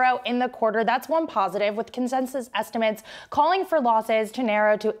to narrow in the quarter. That's one positive, with consensus estimates calling for losses to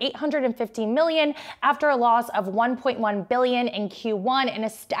narrow to $850 million after a loss of $1.1 billion in Q1 and a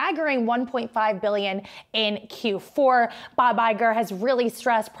staggering $1.5 billion in Q4. Bob Iger has really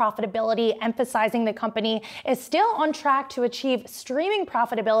stressed profitability, emphasizing the company is still on track to achieve streaming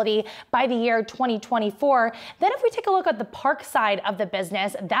profitability by the year 2024. Then if we take a look at the park side of the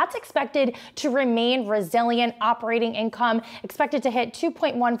business, that's expected to remain resilient. Operating income expected to hit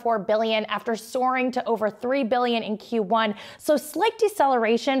 $2.14 billion after soaring to over $3 billion in Q1. So slight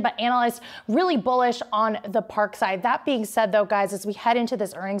deceleration, but analysts really bullish on the park side. That being said, though, guys, as we head into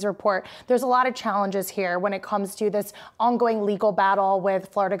this earnings report, there's a lot of challenges here when it comes to this ongoing legal battle with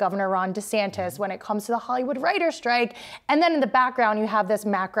Florida Governor Ron DeSantis, when it comes to the Hollywood writer's strike. And then in the background, you have this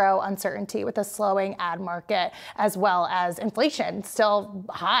macro uncertainty with the slowing ad market, as well as inflation still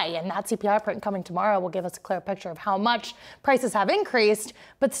high. And that CPI print coming tomorrow will give us a clear picture of how much prices have increased,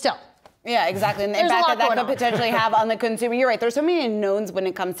 but still. Yeah, exactly. And the impact that could potentially have on the consumer. You're right. There's so many unknowns when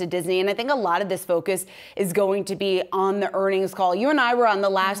it comes to Disney. And I think a lot of this focus is going to be on the earnings call. You and I were on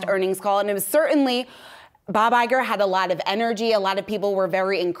the last earnings call, and it was certainly Bob Iger had a lot of energy. A lot of people were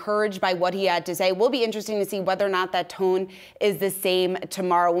very encouraged by what he had to say. Will be interesting to see whether or not that tone is the same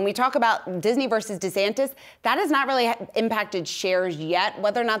tomorrow. When we talk about Disney versus DeSantis, that has not really impacted shares yet.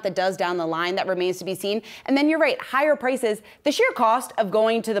 Whether or not that does down the line, that remains to be seen. And then you're right, higher prices. The sheer cost of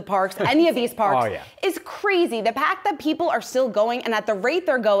going to the parks, any of these parks, is crazy. The fact that people are still going and at the rate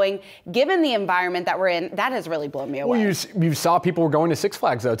they're going, given the environment that we're in, that has really blown me away. Well, you saw people were going to Six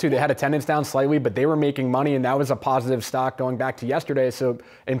Flags, though, too. They had attendance down slightly, but they were making money, and that was a positive stock going back to yesterday. So,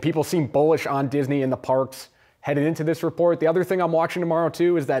 and people seem bullish on Disney and the parks headed into this report. The other thing I'm watching tomorrow,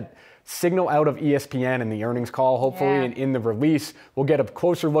 too, is that signal out of ESPN in the earnings call, hopefully, and in the release. We'll get a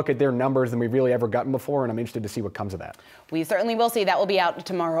closer look at their numbers than we've really ever gotten before, and I'm interested to see what comes of that. We certainly will see. That will be out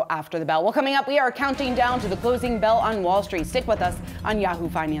tomorrow after the bell. Well, coming up, we are counting down to the closing bell on Wall Street. Stick with us on Yahoo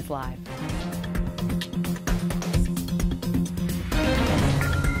Finance Live.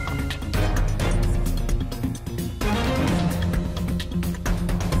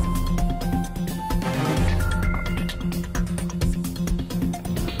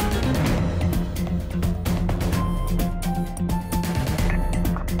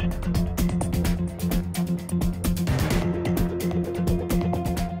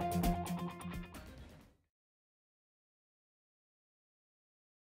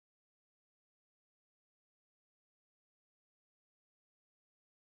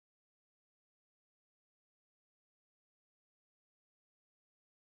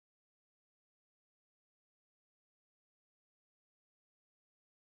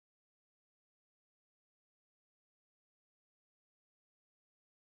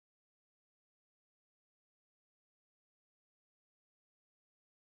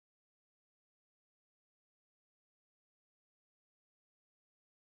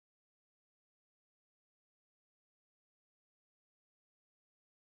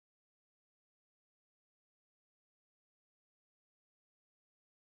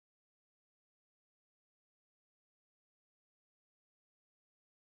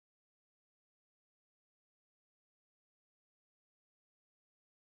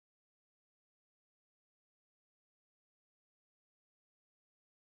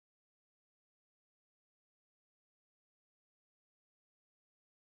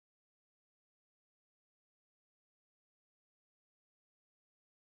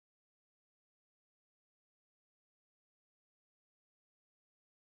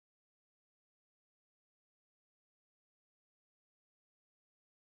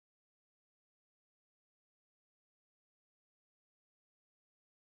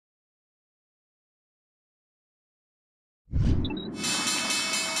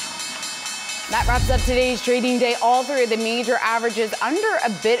 That wraps up today's trading day. All three of the major averages under a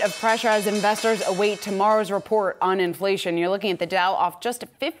bit of pressure as investors await tomorrow's report on inflation. You're looking at the Dow off just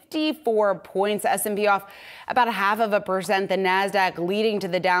 54 points, S&P off about 0.5%, the Nasdaq leading to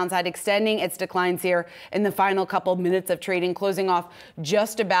the downside, extending its declines here in the final couple minutes of trading, closing off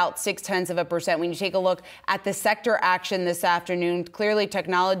just about 0.6%. When you take a look at the sector action this afternoon, clearly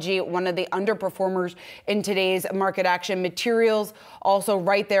technology, one of the underperformers in today's market action. Materials also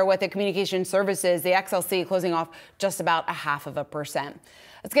right there with it. Communication services services, the XLC closing off just about 0.5%.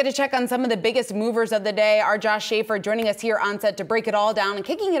 Let's get a check on some of the biggest movers of the day. Our Josh Schaefer joining us here on set to break it all down and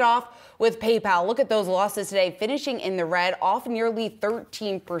kicking it off with PayPal. Look at those losses today, finishing in the red, off nearly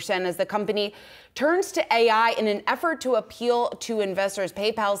 13% as the company turns to AI in an effort to appeal to investors.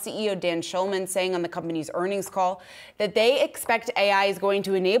 PayPal CEO Dan Schulman saying on the company's earnings call that they expect AI is going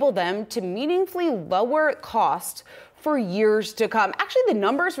to enable them to meaningfully lower costs for years to come. Actually, the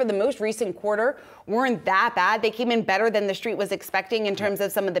numbers for the most recent quarter weren't that bad. They came in better than the street was expecting in terms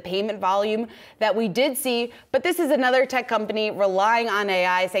of some of the payment volume that we did see. But this is another tech company relying on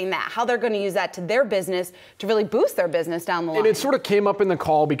AI, saying that how they're going to use that to their business to really boost their business down the line. And it sort of came up in the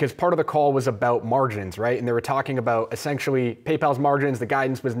call because part of the call was about margins, right? And they were talking about essentially PayPal's margins. The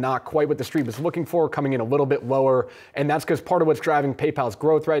guidance was not quite what the street was looking for, coming in a little bit lower. And that's because part of what's driving PayPal's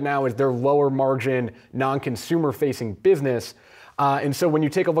growth right now is their lower margin, non-consumer facing business. And so when you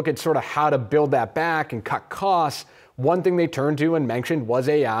take a look at sort of how to build that back and cut costs, one thing they turned to and mentioned was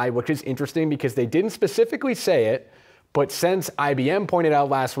AI, which is interesting because they didn't specifically say it, but since IBM pointed out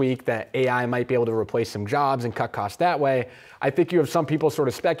last week that AI might be able to replace some jobs and cut costs that way, I think you have some people sort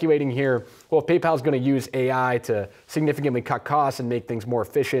of speculating here, well, if PayPal's going to use AI to significantly cut costs and make things more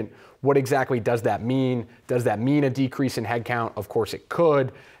efficient, what exactly does that mean? Does that mean a decrease in headcount? Of course it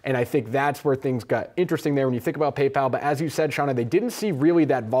could. And I think that's where things got interesting there when you think about PayPal. But as you said, Shauna, they didn't see really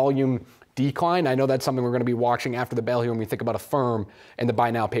that volume decline. I know that's something we're going to be watching after the bell here when we think about Affirm and the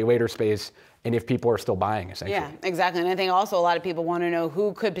buy now, pay later space, and if people are still buying, essentially. Yeah, exactly. And I think also a lot of people want to know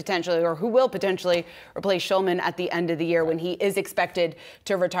who could potentially or who will potentially replace Schulman at the end of the year when he is expected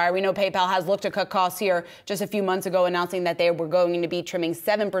to retire. We know PayPal has looked to cut costs here just a few months ago, announcing that they were going to be trimming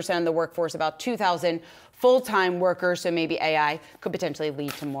 7% of the workforce, about 2,000 full-time workers, so maybe AI could potentially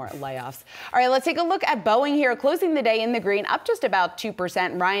lead to more layoffs. All right, let's take a look at Boeing here, closing the day in the green, up just about 2%.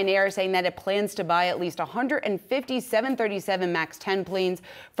 Ryanair saying that it plans to buy at least 150 737 MAX 10 planes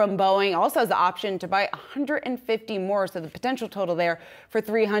from Boeing. Also has the option to buy 150 more, so the potential total there for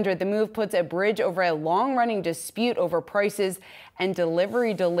 300. The move puts a bridge over a long-running dispute over prices and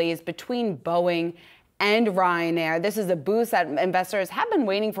delivery delays between Boeing and Ryanair. This is a boost that investors have been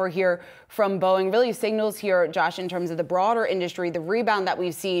waiting for here from Boeing. Really signals here, Josh, in terms of the broader industry, the rebound that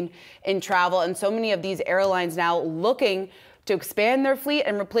we've seen in travel, and so many of these airlines now looking to expand their fleet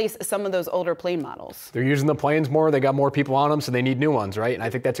and replace some of those older plane models. They're using the planes more, they got more people on them, so they need new ones, right? And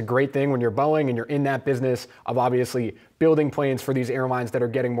I think that's a great thing when you're Boeing and you're in that business of obviously building planes for these airlines that are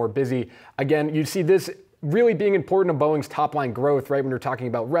getting more busy. Again, you see this really being important to Boeing's top line growth, right? When you're talking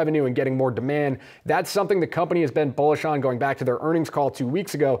about revenue and getting more demand, that's something the company has been bullish on going back to their earnings call 2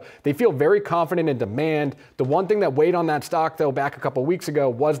 weeks ago. They feel very confident in demand. The one thing that weighed on that stock, though, back a couple weeks ago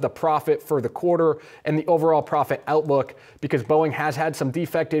was the profit for the quarter and the overall profit outlook, because Boeing has had some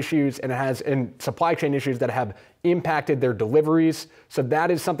defect issues and supply chain issues that have impacted their deliveries. So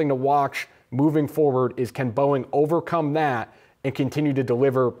that is something to watch moving forward, is can Boeing overcome that and continue to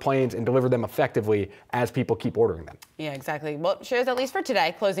deliver planes and deliver them effectively as people keep ordering them. Yeah, exactly. Well, shares, at least for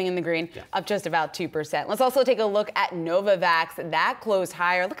today, closing in the green, up just about 2%. Let's also take a look at Novavax. That closed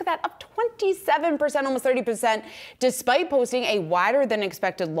higher. Look at that, up 27%, almost 30%, despite posting a wider than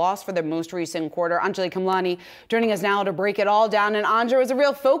expected loss for the most recent quarter. Anjali Kamlani joining us now to break it all down. And Anja, was a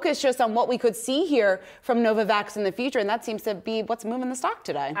real focus just on what we could see here from Novavax in the future, and that seems to be what's moving the stock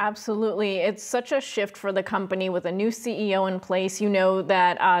today. Absolutely. It's such a shift for the company with a new CEO in place. You know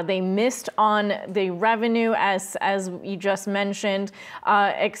that they missed on the revenue, as you just mentioned,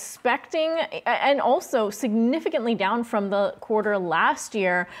 expecting, and also significantly down from the quarter last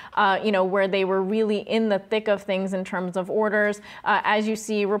year, where they were really in the thick of things in terms of orders. As you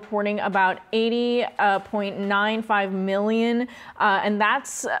see, reporting about 80.95 million, and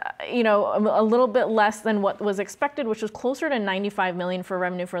that's a little bit less than what was expected, which was closer to 95 million for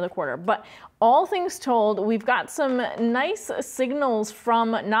revenue for the quarter. But all things told, we've got some nice signals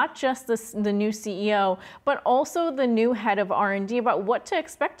from not just the new CEO, but also the new head of R&D about what to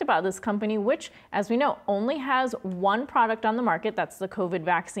expect about this company, which, as we know, only has one product on the market, that's the COVID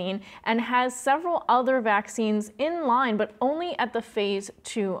vaccine, and has several other vaccines in line, but only at the phase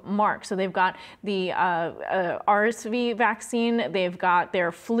 2 mark. So they've got the RSV vaccine, they've got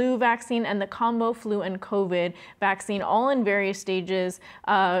their flu vaccine, and the combo flu and COVID vaccine, all in various stages,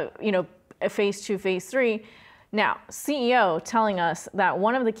 phase 2, phase 3. Now, CEO telling us that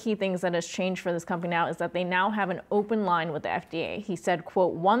one of the key things that has changed for this company now is that they now have an open line with the FDA. He said,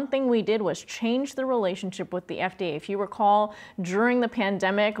 quote, one thing we did was change the relationship with the FDA. If you recall, during the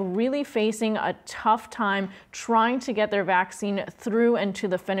pandemic, really facing a tough time trying to get their vaccine through and to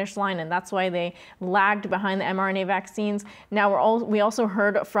the finish line, and that's why they lagged behind the mRNA vaccines. Now we also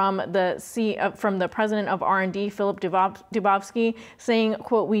heard from the president of R&D, Philip Dubovsky, saying,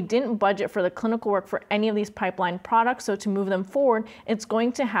 quote, we didn't budget for the clinical work for any of these pipeline products, so to move them forward, it's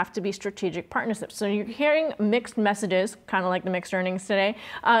going to have to be strategic partnerships. So you're hearing mixed messages, kind of like the mixed earnings today.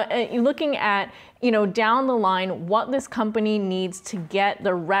 You're looking at, down the line, what this company needs to get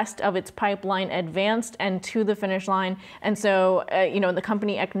the rest of its pipeline advanced and to the finish line. And so, the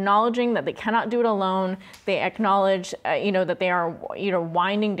company acknowledging that they cannot do it alone. They acknowledge, that they are,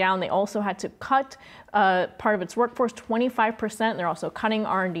 winding down. They also had to cut part of its workforce, 25%. They're also cutting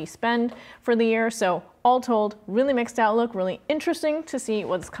R&D spend for the year. So all told, really mixed outlook, really interesting to see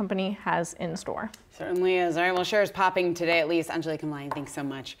what this company has in store. Certainly is. All right, well, shares popping today at least. Anjali Kamlayan, thanks so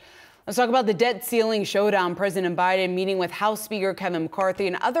much. Let's talk about the debt ceiling showdown. President Biden meeting with House Speaker Kevin McCarthy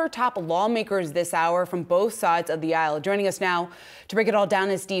and other top lawmakers this hour from both sides of the aisle. Joining us now to break it all down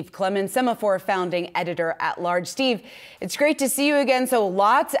is Steve Clemons, Semaphore founding editor at large. Steve, it's great to see you again. So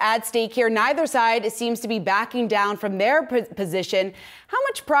lots at stake here. Neither side seems to be backing down from their position. How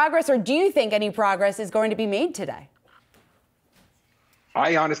much progress, or do you think any progress, is going to be made today?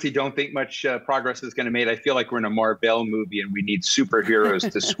 I honestly don't think much progress is going to be made. I feel like we're in a Marvel movie and we need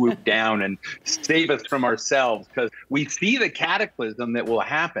superheroes to swoop down and save us from ourselves, because we see the cataclysm that will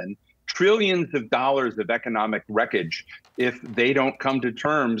happen, trillions of dollars of economic wreckage if they don't come to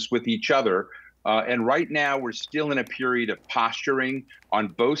terms with each other. And right now we're still in a period of posturing on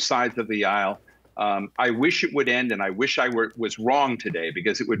both sides of the aisle. I wish it would end, and I wish I was wrong today,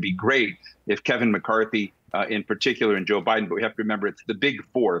 because it would be great if Kevin McCarthy in particular and Joe Biden, but we have to remember it's the big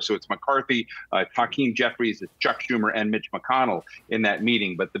four. So it's McCarthy, Hakeem Jeffries, it's Chuck Schumer, and Mitch McConnell in that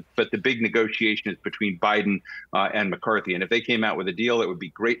meeting. But the big negotiation is between Biden and McCarthy. And if they came out with a deal, it would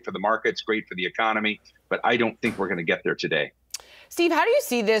be great for the markets, great for the economy. But I don't think we're going to get there today. Steve, how do you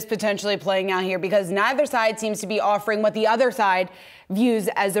see this potentially playing out here? Because neither side seems to be offering what the other side views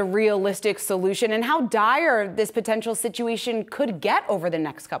as a realistic solution, and how dire this potential situation could get over the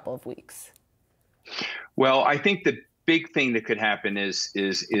next couple of weeks. Well, I think the big thing that could happen is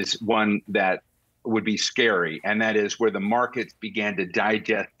one that would be scary, and that is where the markets began to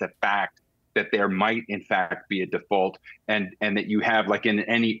digest the fact that there might, in fact, be a default, and that you have, like in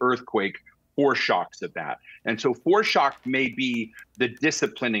any earthquake, foreshocks of that. And so foreshock may be the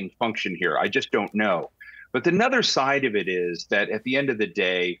disciplining function here. I just don't know. But another side of it is that at the end of the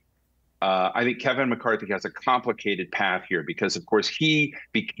day, I think Kevin McCarthy has a complicated path here, because, of course, he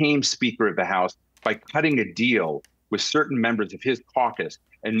became Speaker of the House by cutting a deal with certain members of his caucus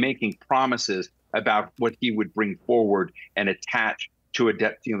and making promises about what he would bring forward and attach to a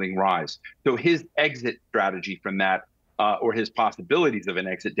debt ceiling rise. So his exit strategy from that, or his possibilities of an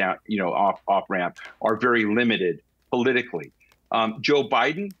exit down, off ramp, are very limited politically. Joe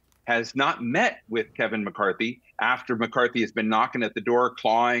Biden has not met with Kevin McCarthy after McCarthy has been knocking at the door,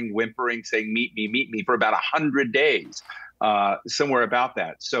 clawing, whimpering, saying, meet me for about 100 days, somewhere about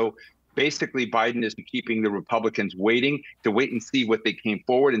that. So basically, Biden is keeping the Republicans waiting and see what they came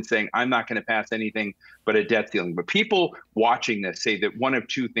forward and saying, I'm not going to pass anything but a debt ceiling. But people watching this say that one of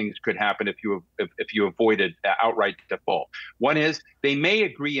two things could happen if you avoided outright default. One is they may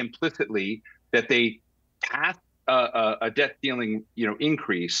agree implicitly that they pass a debt ceiling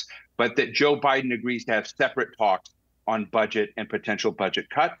increase, but that Joe Biden agrees to have separate talks on budget and potential budget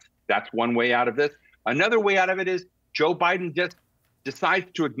cuts. That's one way out of this. Another way out of it is Joe Biden just decides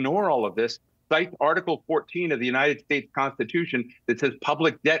to ignore all of this, cites Article 14 of the United States Constitution that says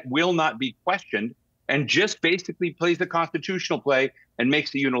public debt will not be questioned, and just basically plays the constitutional play and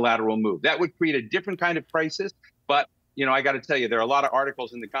makes a unilateral move. That would create a different kind of crisis. But, I got to tell you, there are a lot of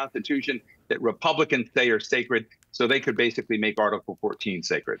articles in the Constitution that Republicans say are sacred, so they could basically make Article 14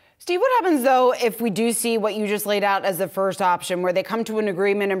 sacred. Steve, what happens, though, if we do see what you just laid out as the first option, where they come to an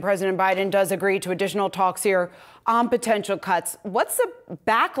agreement and President Biden does agree to additional talks here on potential cuts? What's the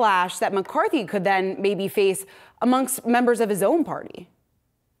backlash that McCarthy could then maybe face amongst members of his own party?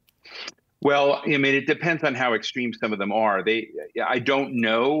 Well, it depends on how extreme some of them are. I don't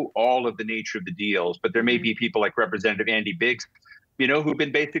know all of the nature of the deals, but there may be people like Representative Andy Biggs, who've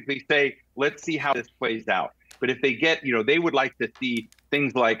been basically say, let's see how this plays out. But if they get, they would like to see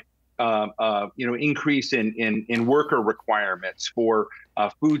things like, increase in worker requirements for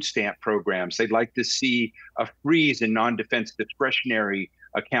food stamp programs. They'd like to see a freeze in non-defense discretionary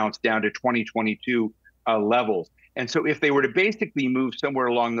accounts down to 2022 levels. And so if they were to basically move somewhere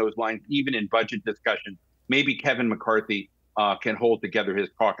along those lines, even in budget discussions, maybe Kevin McCarthy can hold together his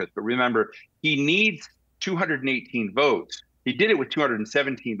caucus. But remember, he needs 218 votes. He did it with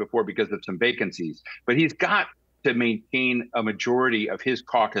 217 before because of some vacancies. But he's got to maintain a majority of his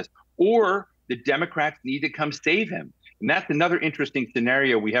caucus, or the Democrats need to come save him. And that's another interesting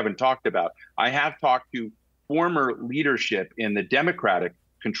scenario we haven't talked about. I have talked to former leadership in the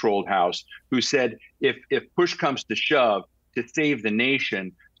Democratic-controlled House who said if push comes to shove to save the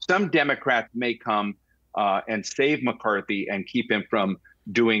nation, some Democrats may come and save McCarthy and keep him from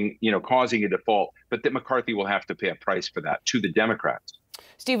doing, causing a default, but that McCarthy will have to pay a price for that to the Democrats.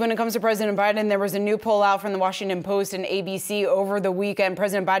 Steve, when it comes to President Biden, there was a new poll out from the Washington Post and ABC over the weekend.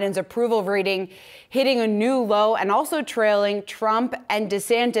 President Biden's approval rating hitting a new low and also trailing Trump and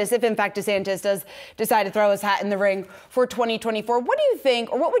DeSantis, if in fact DeSantis does decide to throw his hat in the ring for 2024. What do you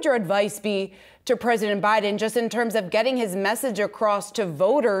think, or what would your advice be to President Biden just in terms of getting his message across to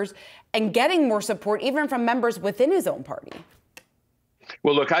voters and getting more support even from members within his own party?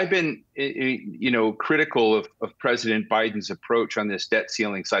 Well, look, I've been, critical of President Biden's approach on this debt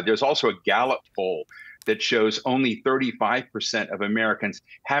ceiling side. There's also a Gallup poll that shows only 35% of Americans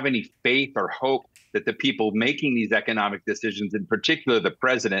have any faith or hope that the people making these economic decisions, in particular the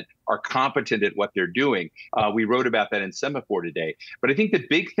president, are competent at what they're doing. We wrote about that in Semaphore today. But I think the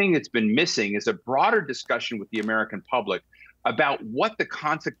big thing that's been missing is a broader discussion with the American public about what the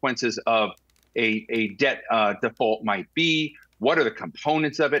consequences of a debt default might be. What are the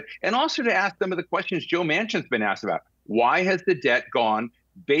components of it? And also to ask some of the questions Joe Manchin's been asked about. Why has the debt gone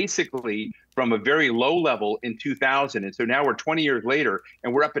basically from a very low level in 2000? And so now we're 20 years later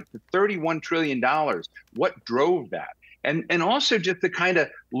and we're up at $31 trillion. What drove that? And also just to kind of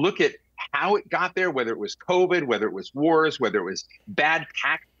look at how it got there, whether it was COVID, whether it was wars, whether it was bad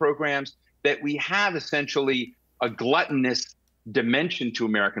tax programs, that we have essentially a gluttonous dimension to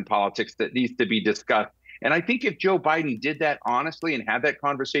American politics that needs to be discussed. And I think if Joe Biden did that honestly and had that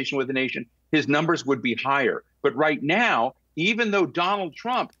conversation with the nation, his numbers would be higher. But right now, even though Donald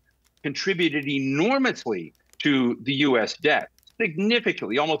Trump contributed enormously to the U.S. debt,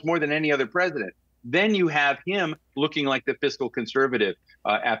 significantly, almost more than any other president, then you have him looking like the fiscal conservative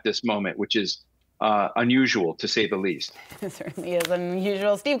at this moment, which is unusual, to say the least. It certainly is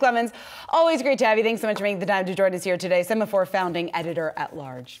unusual. Steve Clemons, always great to have you. Thanks so much for making the time to join us here today. Semaphore founding editor at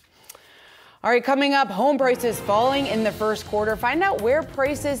large. All right, coming up, home prices falling in the first quarter. Find out where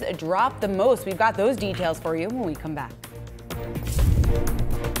prices dropped the most. We've got those details for you when we come back.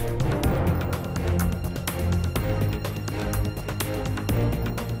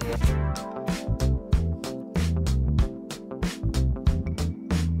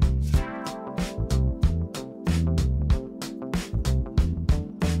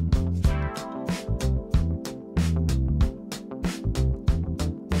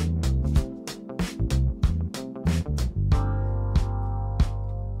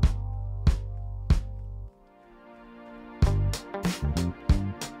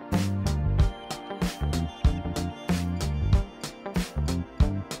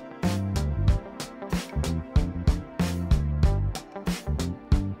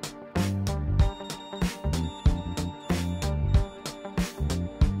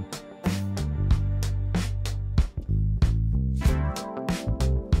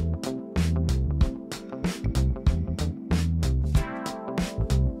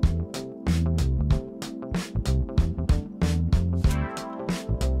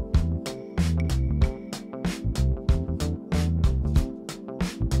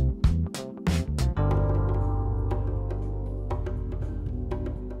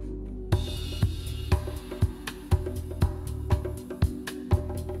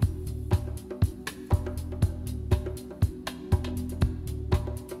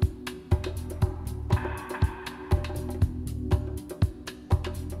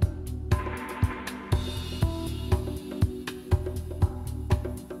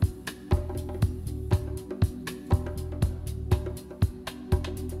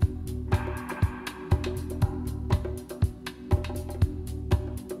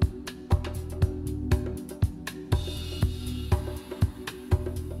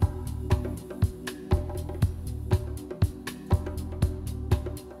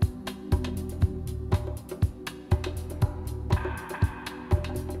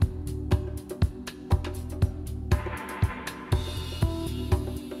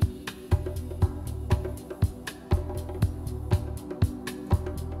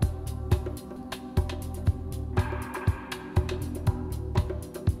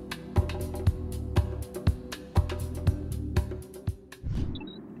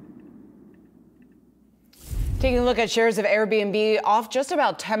 Taking a look at shares of Airbnb, off just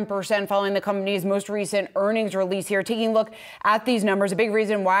about 10% following the company's most recent earnings release here. Taking a look at these numbers, a big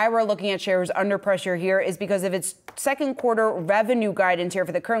reason why we're looking at shares under pressure here is because of its second quarter revenue guidance here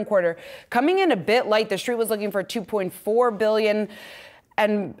for the current quarter. Coming in a bit light, the street was looking for $2.4 billion.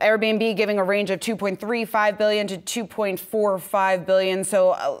 And Airbnb giving a range of $2.35 billion to $2.45 billion.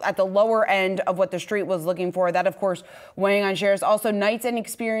 So at the lower end of what the street was looking for. That, of course, weighing on shares. Also, nights and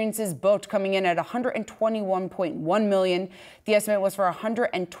experiences booked coming in at 121.1 million. The estimate was for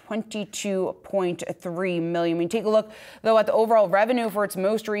 122.3 million. When you take a look, though, at the overall revenue for its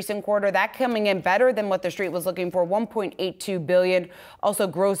most recent quarter, that coming in better than what the street was looking for, 1.82 billion. Also,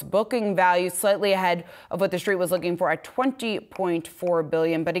 gross booking value slightly ahead of what the street was looking for at 20.4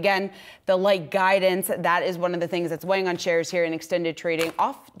 billion. But again, the light guidance, that is one of the things that's weighing on shares here in extended trading,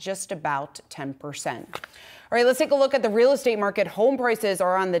 off just about 10%. All right, let's take a look at the real estate market. Home prices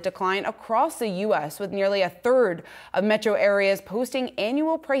are on the decline across the U.S., with nearly a third of metro areas posting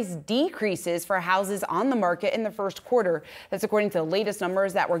annual price decreases for houses on the market in the first quarter. That's according to the latest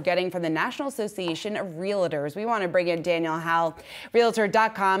numbers that we're getting from the National Association of Realtors. We want to bring in Danielle Howell,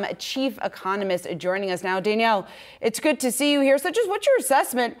 Realtor.com chief economist, joining us now. Danielle, it's good to see you here. So just what's your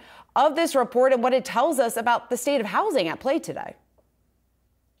assessment of this report and what it tells us about the state of housing at play today?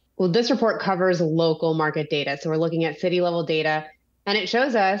 Well, this report covers local market data. So we're looking at city level data, and it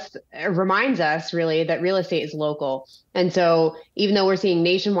shows us, it reminds us really that real estate is local. And so even though we're seeing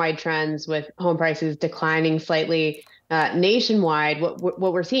nationwide trends with home prices declining slightly nationwide, what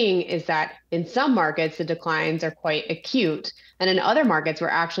we're seeing is that in some markets, the declines are quite acute. And in other markets, we're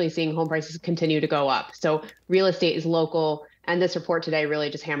actually seeing home prices continue to go up. So real estate is local. And this report today really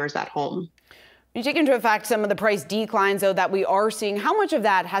just hammers that home. You take into effect some of the price declines, though, that we are seeing. How much of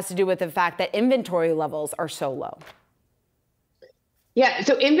that has to do with the fact that inventory levels are so low? Yeah,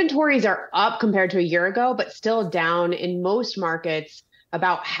 so inventories are up compared to a year ago, but still down in most markets,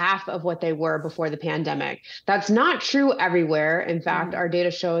 about half of what they were before the pandemic. That's not true everywhere. In fact, our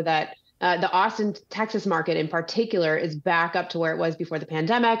data show that the Austin, Texas market in particular is back up to where it was before the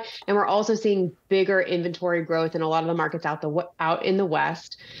pandemic. And we're also seeing bigger inventory growth in a lot of the markets out in the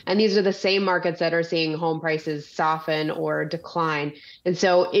West. And these are the same markets that are seeing home prices soften or decline. And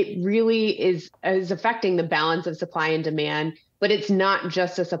so it really is affecting the balance of supply and demand. But it's not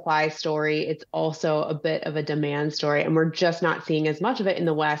just a supply story. It's also a bit of a demand story. And we're just not seeing as much of it in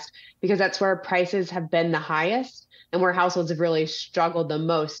the West because that's where prices have been the highest and where households have really struggled the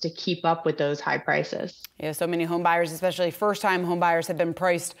most to keep up with those high prices. Yeah, so many home buyers, especially first-time home buyers, have been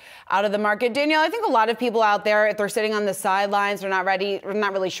priced out of the market. Danielle, I think a lot of people out there, if they're sitting on the sidelines, they're not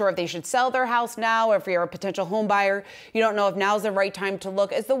really sure if they should sell their house now, or if you're a potential home buyer, you don't know if now's the right time to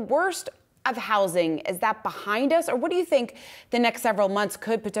look. Is the worst of housing, is that behind us? Or what do you think the next several months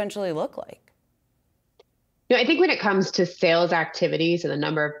could potentially look like? You know, I think when it comes to sales activities and the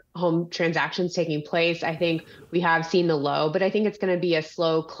number of home transactions taking place, I think we have seen the low, but I think it's going to be a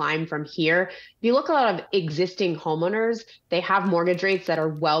slow climb from here. If you look at a lot of existing homeowners, they have mortgage rates that are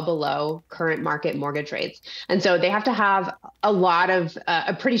well below current market mortgage rates. And so they have to have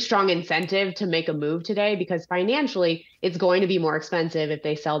a pretty strong incentive to make a move today because financially it's going to be more expensive if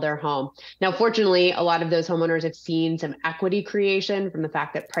they sell their home. Now, fortunately, a lot of those homeowners have seen some equity creation from the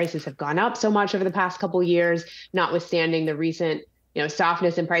fact that prices have gone up so much over the past couple of years, notwithstanding the recent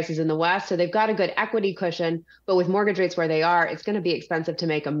softness in prices in the West. So they've got a good equity cushion, but with mortgage rates where they are, it's going to be expensive to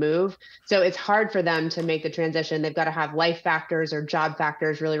make a move. So it's hard for them to make the transition. They've got to have life factors or job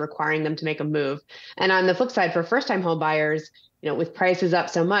factors really requiring them to make a move. And on the flip side, for first-time home buyers, with prices up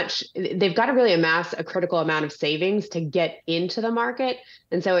so much, they've got to really amass a critical amount of savings to get into the market.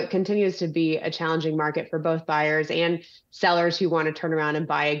 And so it continues to be a challenging market for both buyers and sellers who want to turn around and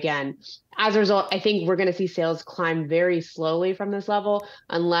buy again. As a result, I think we're going to see sales climb very slowly from this level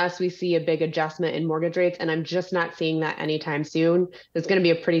unless we see a big adjustment in mortgage rates. And I'm just not seeing that anytime soon. It's going to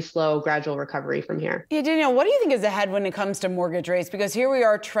be a pretty slow, gradual recovery from here. Yeah, Danielle, what do you think is ahead when it comes to mortgage rates? Because here we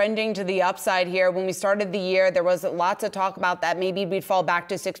are trending to the upside here. When we started the year, there was lots of talk about that. Maybe we'd fall back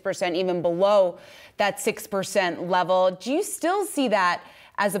to 6%, even below that 6% level. Do you still see that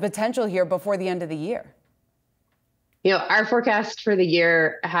as a potential here before the end of the year? Our forecast for the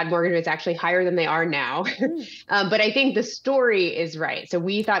year had mortgage rates actually higher than they are now. But I think the story is right. So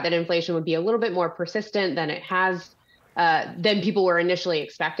we thought that inflation would be a little bit more persistent than it has, than people were initially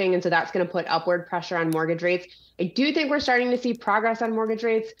expecting. And so that's going to put upward pressure on mortgage rates. I do think we're starting to see progress on mortgage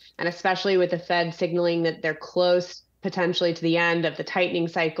rates, and especially with the Fed signaling that they're close potentially to the end of the tightening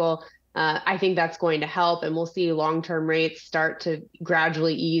cycle. I think that's going to help, and we'll see long-term rates start to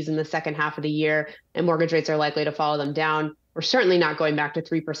gradually ease in the second half of the year, and mortgage rates are likely to follow them down. We're certainly not going back to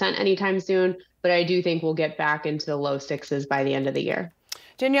 3% anytime soon, but I do think we'll get back into the low 6s by the end of the year.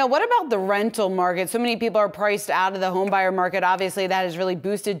 Danielle, what about the rental market? So many people are priced out of the home buyer market. Obviously, that has really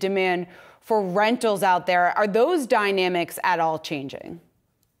boosted demand for rentals out there. Are those dynamics at all changing?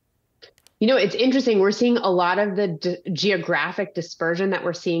 You know, it's interesting. We're seeing a lot of the geographic dispersion that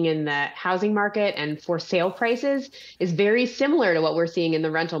we're seeing in the housing market and for sale prices is very similar to what we're seeing in the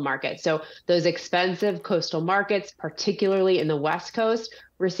rental market. So those expensive coastal markets, particularly in the West Coast,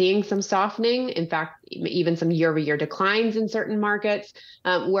 we're seeing some softening. In fact, even some year-over-year declines in certain markets.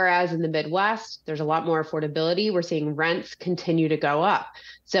 Whereas in the Midwest, there's a lot more affordability. We're seeing rents continue to go up.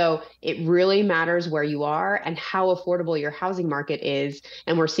 So it really matters where you are and how affordable your housing market is.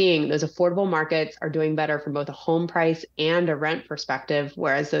 And we're seeing those affordable markets are doing better from both a home price and a rent perspective,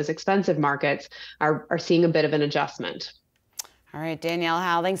 whereas those expensive markets are seeing a bit of an adjustment. All right, Danielle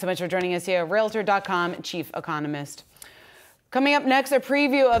Howe, thanks so much for joining us here, Realtor.com chief economist. Coming up next, a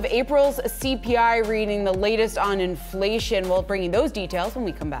preview of April's CPI reading, the latest on inflation. We'll bring you those details when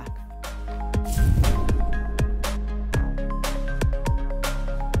we come back.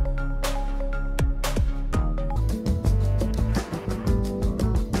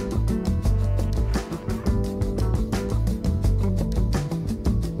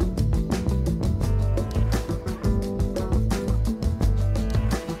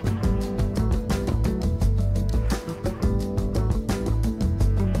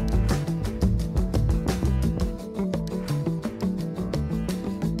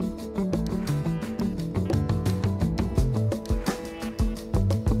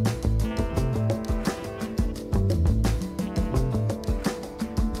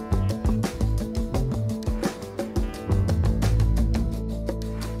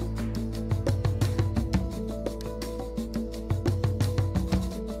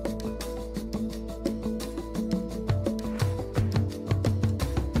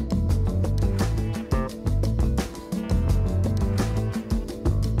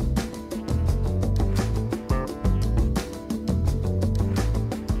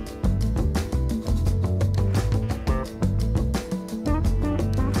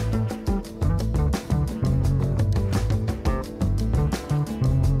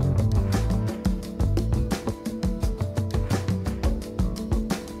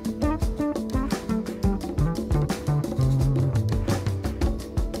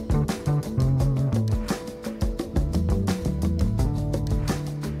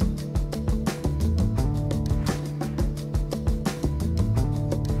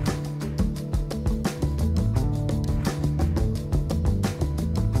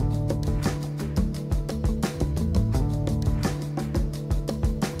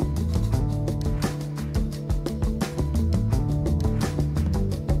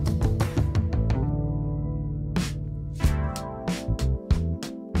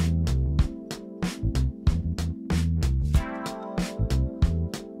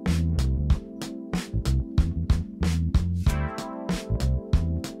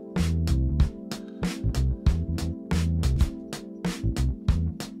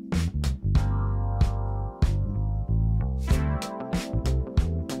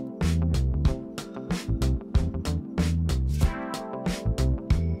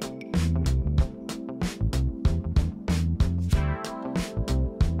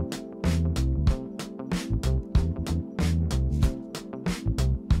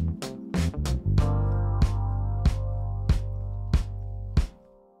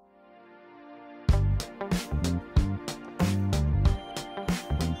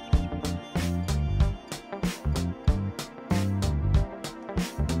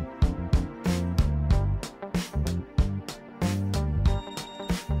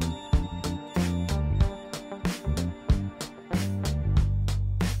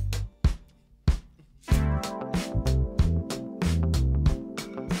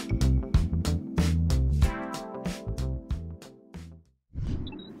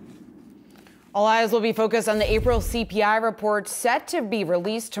 All eyes will be focused on the April CPI report set to be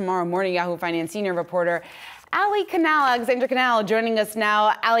released tomorrow morning. Yahoo Finance senior reporter Ali Canal, Alexandra Canal, joining us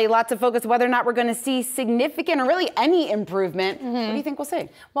now. Ali, lots of focus whether or not we're going to see significant or really any improvement. What do you think we'll see?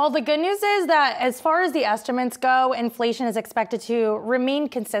 Well, the good news is that as far as the estimates go, inflation is expected to remain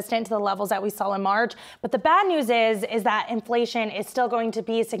consistent to the levels that we saw in March. But the bad news is that inflation is still going to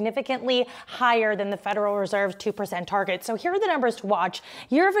be significantly higher than the Federal Reserve's 2% target. So here are the numbers to watch.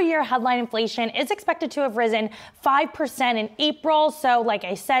 Year-over-year headline inflation is expected to have risen 5% in April. So like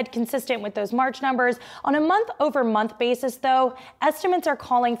I said, consistent with those March numbers. On a month month-over-month basis, though, estimates are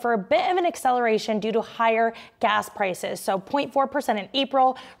calling for a bit of an acceleration due to higher gas prices. So 0.4% in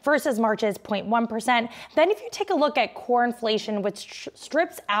April versus March's 0.1%. Then if you take a look at core inflation, which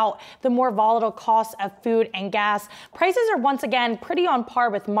strips out the more volatile costs of food and gas, prices are once again pretty on par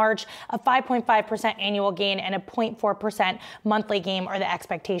with March. A 5.5% annual gain and a 0.4% monthly gain are the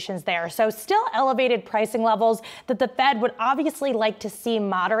expectations there. So still elevated pricing levels that the Fed would obviously like to see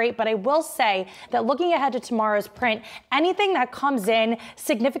moderate. But I will say that looking ahead to tomorrow's print, anything that comes in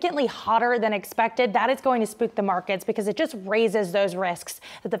significantly hotter than expected, that is going to spook the markets because it just raises those risks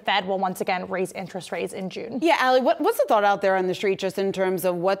that the Fed will once again raise interest rates in June. Yeah, Allie, what's the thought out there on the street just in terms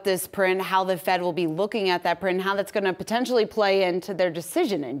of what this print, how the Fed will be looking at that print, and how that's going to potentially play into their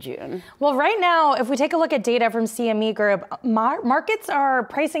decision in June? Well, right now, if we take a look at data from CME Group, markets are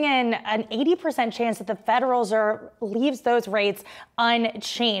pricing in an 80% chance that the Federal Reserve leaves those rates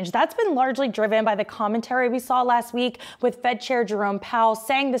unchanged. That's been largely driven by the commentary we saw last week with Fed Chair Jerome Powell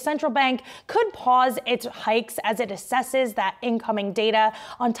saying the central bank could pause its hikes as it assesses that incoming data.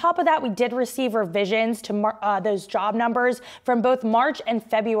 On top of that, we did receive revisions to those job numbers from both March and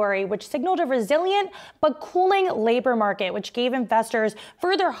February, which signaled a resilient but cooling labor market, which gave investors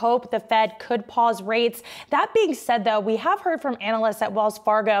further hope the Fed could pause rates. That being said, though, we have heard from analysts at Wells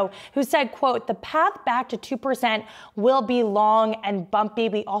Fargo who said, quote, the path back to 2% will be long and bumpy.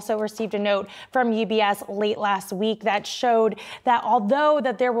 We also received a note from UBS late last week that showed that although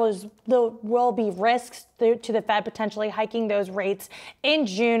that there will be risks to the Fed potentially hiking those rates in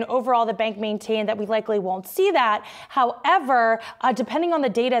June, overall the bank maintained that we likely won't see that. However, depending on the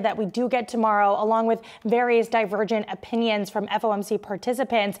data that we do get tomorrow, along with various divergent opinions from FOMC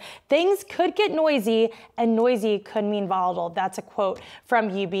participants, things could get noisy, and noisy could mean volatile. That's a quote from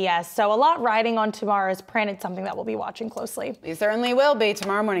UBS. So a lot riding on tomorrow's print. It's something that we'll be watching closely. We certainly will be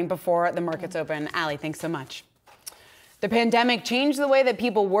tomorrow morning before the markets open. Allie, thanks so much. The pandemic changed the way that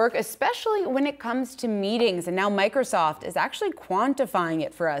people work, especially when it comes to meetings. And now Microsoft is actually quantifying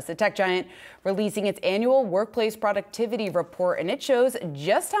it for us. The tech giant releasing its annual workplace productivity report, and it shows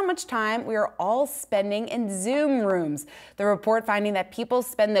just how much time we are all spending in Zoom rooms. The report finding that people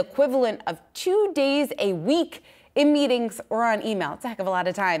spend the equivalent of 2 days a week in meetings or on email. It's a heck of a lot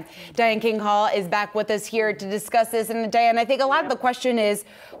of time. Diane King Hall is back with us here to discuss this. And Diane, I think a lot of the question is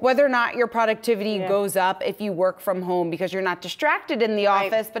whether or not your productivity goes up if you work from home because you're not distracted in the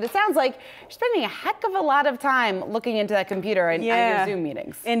office. But it sounds like you're spending a heck of a lot of time looking into that computer and your Zoom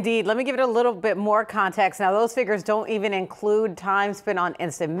meetings. Indeed. Let me give it a little bit more context. Now, those figures don't even include time spent on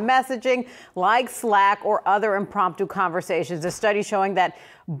instant messaging like Slack or other impromptu conversations. A study showing that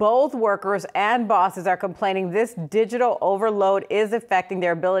both workers and bosses are complaining this digital overload is affecting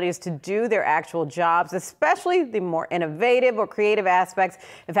their abilities to do their actual jobs, especially the more innovative or creative aspects.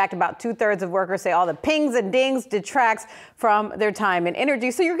 In fact, about 2/3 of workers say all the pings and dings detracts from their time and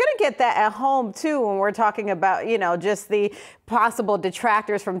energy. So you're going to get that at home, too, when we're talking about, just the possible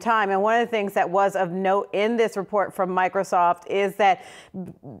detractors from time. And one of the things that was of note in this report from Microsoft is that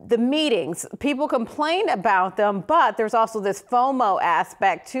the meetings, people complain about them, but there's also this FOMO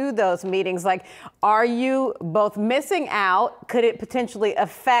aspect to those meetings. Like, are you both missing out? Could it potentially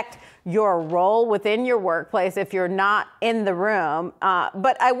affect your role within your workplace if you're not in the room?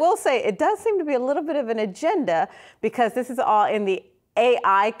 But I will say it does seem to be a little bit of an agenda because this is all in the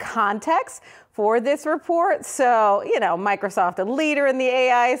AI context for this report. So, Microsoft, a leader in the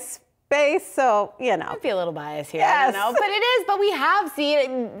AI space. So, I feel a little biased here. I don't know, but it is. But we have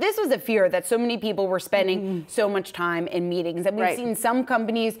seen this was a fear that so many people were spending so much time in meetings. And we've seen some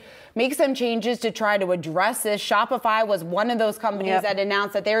companies make some changes to try to address this. Shopify was one of those companies that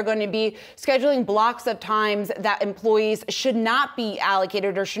announced that they're going to be scheduling blocks of times that employees should not be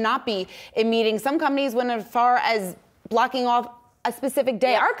allocated or should not be in meetings. Some companies went as far as blocking off a specific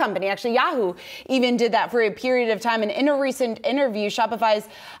day. Our company, actually Yahoo, even did that for a period of time. And in a recent interview, Shopify's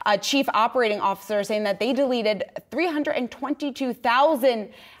chief operating officer saying that they deleted 322,000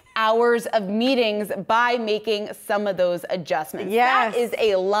 hours of meetings by making some of those adjustments. That is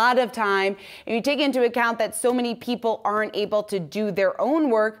a lot of time. And you take into account that so many people aren't able to do their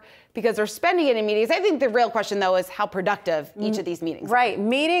own work because they're spending it in meetings. I think the real question, though, is how productive each of these meetings are.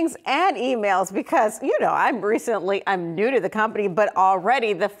 Meetings and emails, because, I'm new to the company, but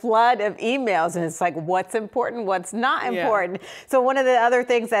already the flood of emails, and it's like, what's important, what's not important. So one of the other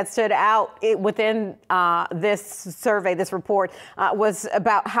things that stood out within this survey, this report, was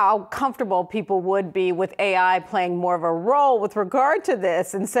about how comfortable people would be with AI playing more of a role with regard to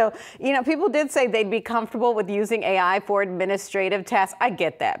this. And so, people did say they'd be comfortable with using AI for administrative tasks. I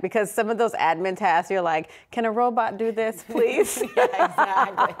get that, because because some of those admin tasks, you're like, can a robot do this, please? Yeah,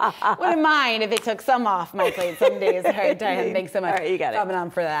 exactly. Wouldn't mind if it took some off my plate some days. All right, Diane, thanks so much. All right, you got it. Coming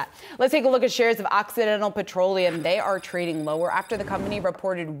on for that. Let's take a look at shares of Occidental Petroleum. They are trading lower after the company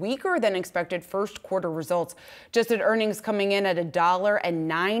reported weaker than expected first quarter results. Just at earnings coming in at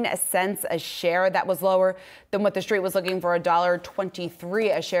 $1.09 a share. That was lower than what the street was looking for,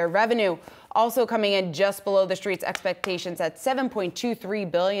 $1.23 a share. Revenue also coming in just below the street's expectations at $7.23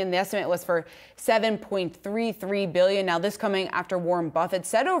 billion. The estimate was for $7.33 billion. Now, this coming after Warren Buffett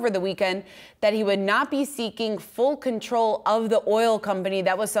said over the weekend that he would not be seeking full control of the oil company.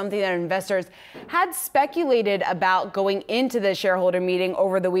 That was something that investors had speculated about going into the shareholder meeting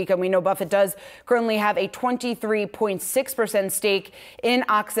over the weekend. We know Buffett does currently have a 23.6% stake in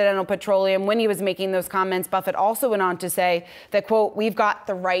Occidental Petroleum. When he was making those comments, Buffett also went on to say that, quote, "We've got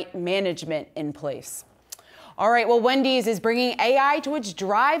the right management in place." All right, well, Wendy's is bringing AI to its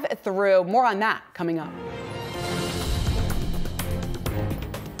drive-through. More on that coming up.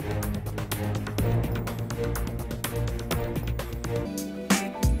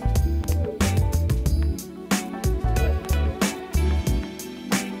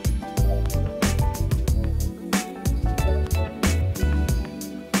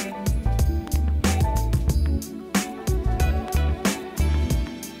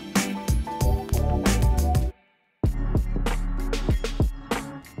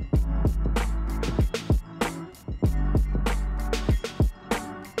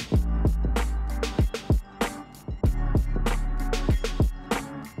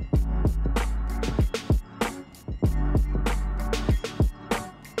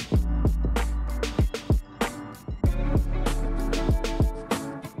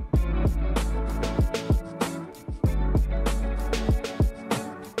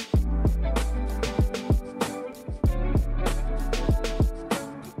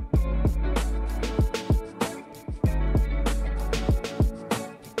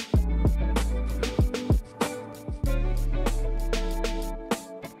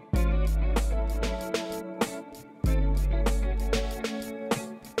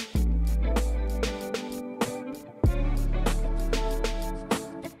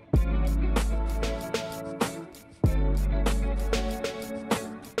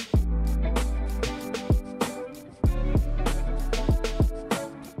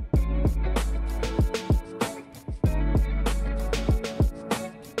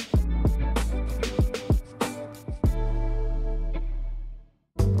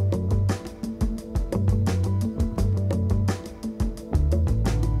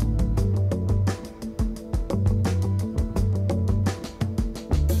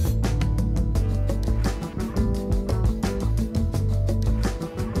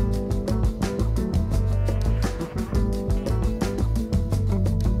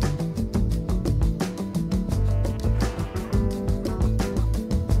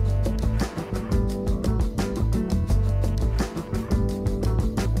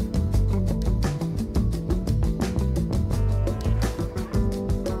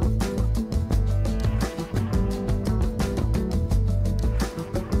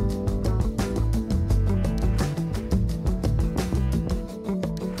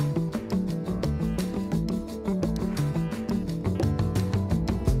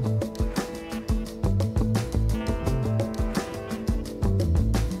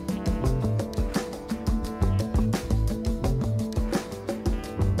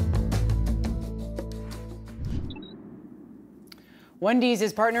 Wendy's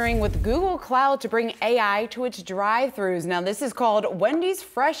is partnering with Google Cloud to bring AI to its drive-thrus. Now, this is called Wendy's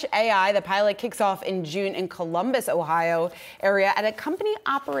Fresh AI. The pilot kicks off in June in Columbus, Ohio area at a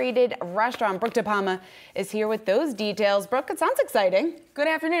company-operated restaurant. Brooke DePalma is here with those details. Brooke, it sounds exciting. Good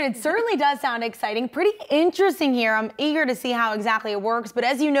afternoon. It certainly does sound exciting. Pretty interesting here. I'm eager to see how exactly it works. But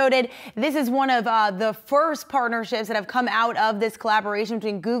as you noted, this is one of the first partnerships that have come out of this collaboration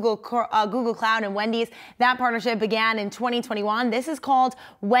between Google Cloud and Wendy's. That partnership began in 2021. This is called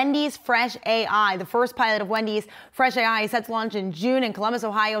Wendy's Fresh AI. The first pilot of Wendy's Fresh AI is set to launch in June in Columbus,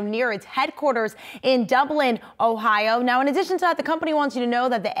 Ohio, near its headquarters in Dublin, Ohio. Now, in addition to that, the company wants you to know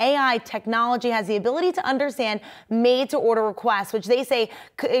that the AI technology has the ability to understand made-to-order requests, which they say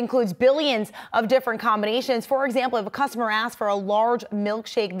includes billions of different combinations. For example, if a customer asks for a large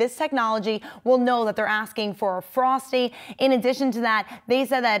milkshake, this technology will know that they're asking for a Frosty. In addition to that, they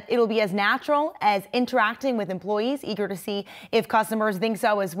said that it'll be as natural as interacting with employees, eager to see if customers customers think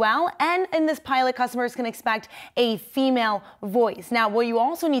so as well. And in this pilot, customers can expect a female voice. Now, what you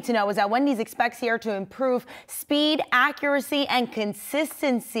also need to know is that Wendy's expects here to improve speed, accuracy, and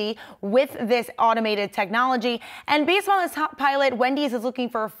consistency with this automated technology. And based on this pilot, Wendy's is looking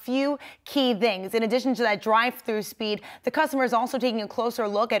for a few key things. In addition to that drive-through speed, the customer is also taking a closer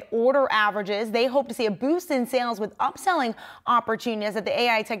look at order averages. They hope to see a boost in sales with upselling opportunities that the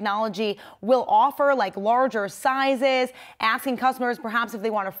AI technology will offer, like larger sizes, asking customers perhaps if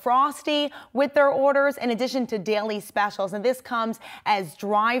they want a Frosty with their orders, in addition to daily specials. And this comes as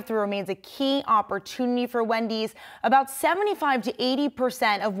drive-through remains a key opportunity for Wendy's. About 75 to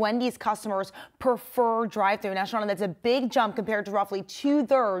 80% of Wendy's customers prefer drive-through. Now, Shauna, that's a big jump compared to roughly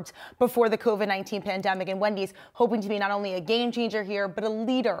 2/3 before the COVID-19 pandemic. And Wendy's hoping to be not only a game changer here, but a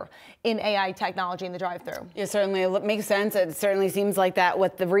leader in AI technology in the drive-through. Yeah, certainly. It makes sense. It certainly seems like that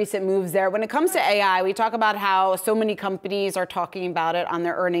with the recent moves there. When it comes to AI, we talk about how so many companies are talking about it on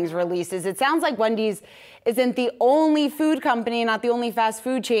their earnings releases. It sounds like Wendy's isn't the only food company, not the only fast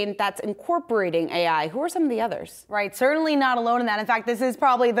food chain that's incorporating AI. Who are some of the others? Right, certainly not alone in that. In fact, this is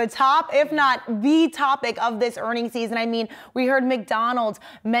probably the top, if not the topic of this earnings season. I mean, we heard McDonald's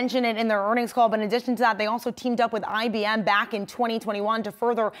mention it in their earnings call, but in addition to that, they also teamed up with IBM back in 2021 to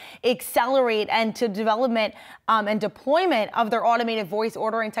further accelerate and to development and deployment of their automated voice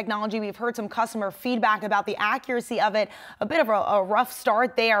ordering technology. We've heard some customer feedback about the accuracy of it. A bit of a rough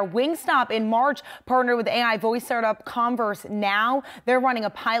start there. Wingstop in March partnered with AI voice startup Converse Now. They're running a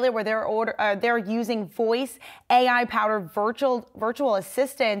pilot where they're using voice AI-powered virtual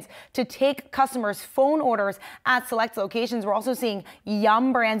assistants to take customers' phone orders at select locations. We're also seeing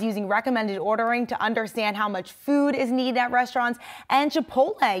Yum brands using recommended ordering to understand how much food is needed at restaurants, and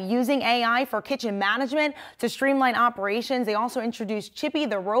Chipotle using AI for kitchen management to streamline operations. They also introduced Chippy,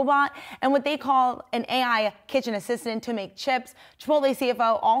 the robot, and what they call an AI kitchen assistant to make chips. Chipotle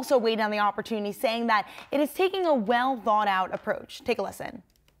CFO also weighed on the opportunity, saying that it is taking a well-thought-out approach. Take a listen.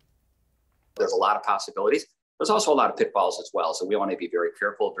 There's a lot of possibilities. There's also a lot of pitfalls as well. So we want to be very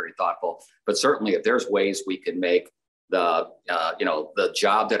careful, very thoughtful. But certainly, if there's ways we can make the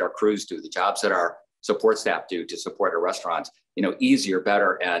job that our crews do, the jobs that our support staff do to support our restaurants, easier,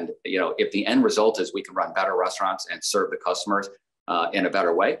 better, and if the end result is we can run better restaurants and serve the customers in a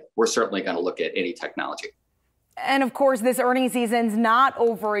better way, we're certainly going to look at any technology. And of course, this earnings season's not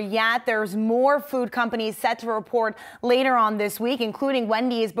over yet. There's more food companies set to report later on this week, including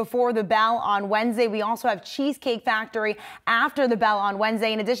Wendy's before the bell on Wednesday. We also have Cheesecake Factory after the bell on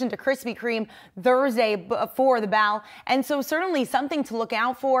Wednesday, in addition to Krispy Kreme Thursday before the bell. And so certainly something to look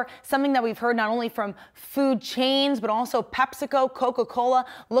out for, something that we've heard not only from food chains, but also PepsiCo, Coca-Cola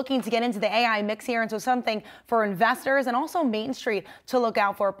looking to get into the AI mix here. And so something for investors and also Main Street to look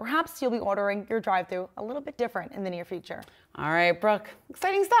out for. Perhaps you'll be ordering your drive-thru a little bit different in the near future. All right, Brooke,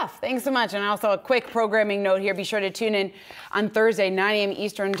 exciting stuff. Thanks so much. And also a quick programming note here. Be sure to tune in on Thursday, 9 a.m.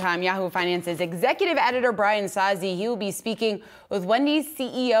 Eastern Time. Yahoo Finance's executive editor, Brian Sazi, he will be speaking with Wendy's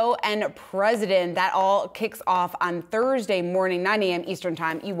CEO and president. That all kicks off on Thursday morning, 9 a.m. Eastern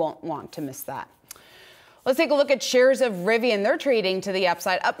Time. You won't want to miss that. Let's take a look at shares of Rivian. They're trading to the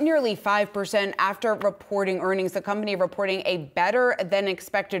upside, up nearly 5% after reporting earnings. The company reporting a better than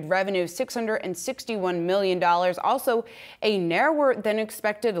expected revenue, $661 million. Also, a narrower than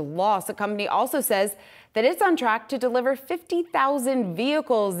expected loss. The company also says that it's on track to deliver 50,000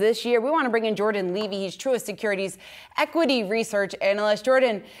 vehicles this year. We want to bring in Jordan Levy. He's Truist Securities equity research analyst.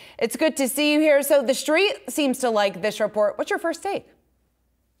 Jordan, it's good to see you here. So the street seems to like this report. What's your first take?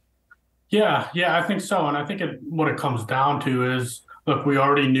 Yeah, I think so. And I think what it comes down to is, look, we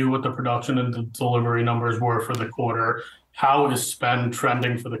already knew what the production and the delivery numbers were for the quarter. How is spend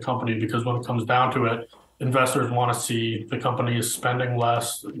trending for the company? Because when it comes down to it, investors want to see the company is spending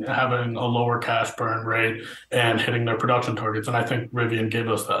less, having a lower cash burn rate, and hitting their production targets. And I think Rivian gave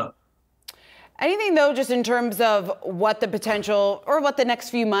us that. Anything, though, just in terms of what the potential or what the next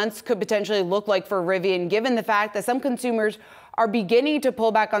few months could potentially look like for Rivian, given the fact that some consumers are beginning to pull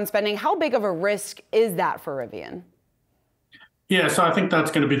back on spending? How big of a risk is that for Rivian? Yeah, so I think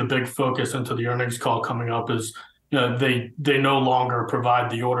that's going to be the big focus into the earnings call coming up is they no longer provide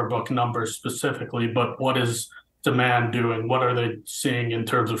the order book numbers specifically, but what is demand doing? What are they seeing in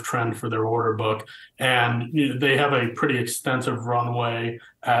terms of trend for their order book? And they have a pretty extensive runway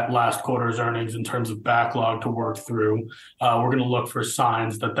at last quarter's earnings in terms of backlog to work through. We're going to look for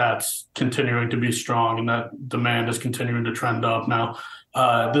signs that that's continuing to be strong and that demand is continuing to trend up. Now,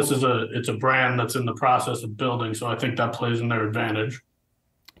 it's a brand that's in the process of building, so I think that plays in their advantage.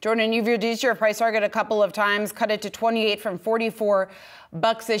 Jordan, you've reduced your price target a couple of times, cut it to 28 from 44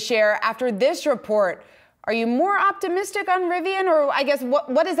 bucks a share. After this report, Are you more optimistic on Rivian, or I guess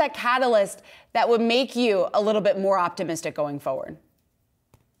what is that catalyst that would make you a little bit more optimistic going forward?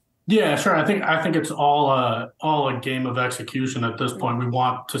 Yeah, sure. I think it's all a game of execution at this point. We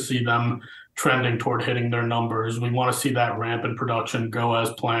want to see them trending toward hitting their numbers. We want to see that ramp in production go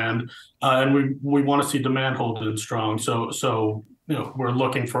as planned, and we want to see demand holding strong. So we're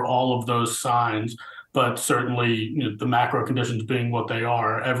looking for all of those signs. But certainly, the macro conditions being what they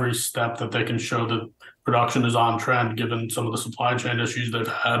are, every step that they can show that production is on trend, given some of the supply chain issues they've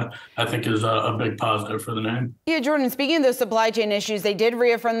had, I think is a big positive for the name. Yeah, Jordan, speaking of those supply chain issues, they did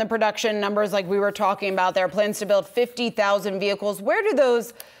reaffirm the production numbers like we were talking about. Their plans to build 50,000 vehicles. Where do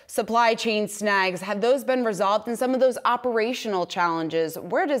those supply chain snags, have those been resolved? And some of those operational challenges,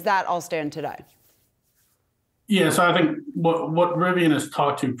 where does that all stand today? Yeah, so I think what Rivian has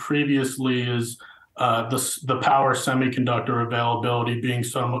talked to previously is the power semiconductor availability being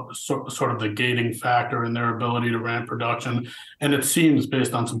sort of the gating factor in their ability to ramp production. And it seems,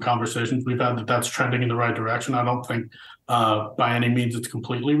 based on some conversations we've had, that that's trending in the right direction. I don't think by any means it's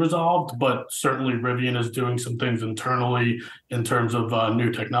completely resolved, but certainly Rivian is doing some things internally in terms of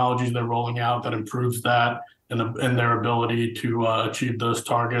new technologies they're rolling out that improves that and their ability to achieve those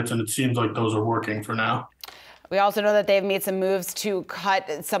targets. And it seems like those are working for now. We also know that they've made some moves to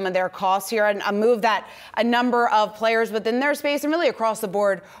cut some of their costs here, and a move that a number of players within their space and really across the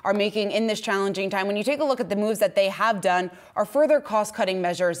board are making in this challenging time. When you take a look at the moves that they have done, are further cost-cutting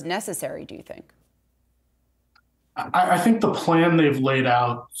measures necessary, do you think? I think the plan they've laid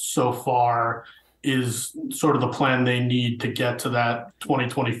out so far is sort of the plan they need to get to that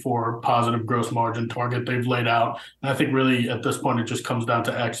 2024 positive gross margin target they've laid out. And I think really at this point, it just comes down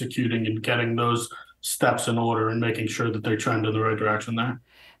to executing and getting those steps in order and making sure that they trend in the right direction there.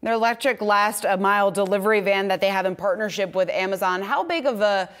 Their electric last mile delivery van that they have in partnership with Amazon, how big of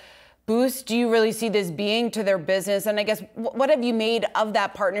a boost do you really see this being to their business? And I guess what have you made of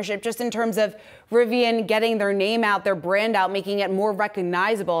that partnership just in terms of Rivian getting their name out, their brand out, making it more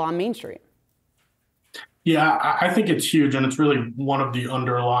recognizable on Main Street? Yeah, I think it's huge, and it's really one of the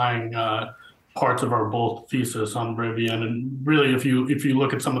underlying parts of our bull thesis on Rivian. And really, if you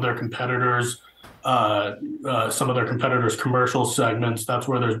look at some of their competitors' commercial segments, that's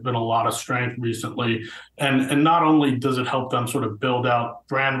where there's been a lot of strength recently. And not only does it help them sort of build out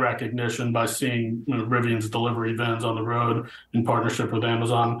brand recognition by seeing Rivian's delivery vans on the road in partnership with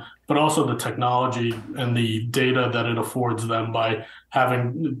Amazon, but also the technology and the data that it affords them by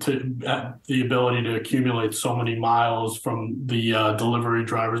having the ability to accumulate so many miles from the delivery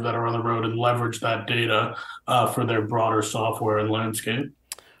drivers that are on the road and leverage that data for their broader software and landscape.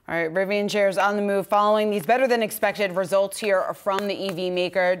 All right, Rivian shares on the move following these better than expected results here from the EV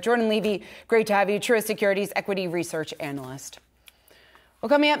maker. Jordan Levy, great to have you, Truist Securities Equity Research Analyst. Well,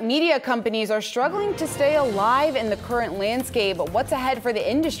 coming up, media companies are struggling to stay alive in the current landscape. What's ahead for the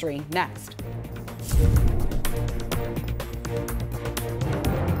industry? Next.